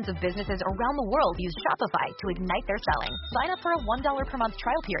millions of businesses around the world use Shopify to ignite their selling. Sign up for a $1 per month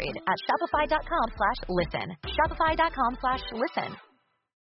trial period at shopify.com/listen. Shopify.com/listen.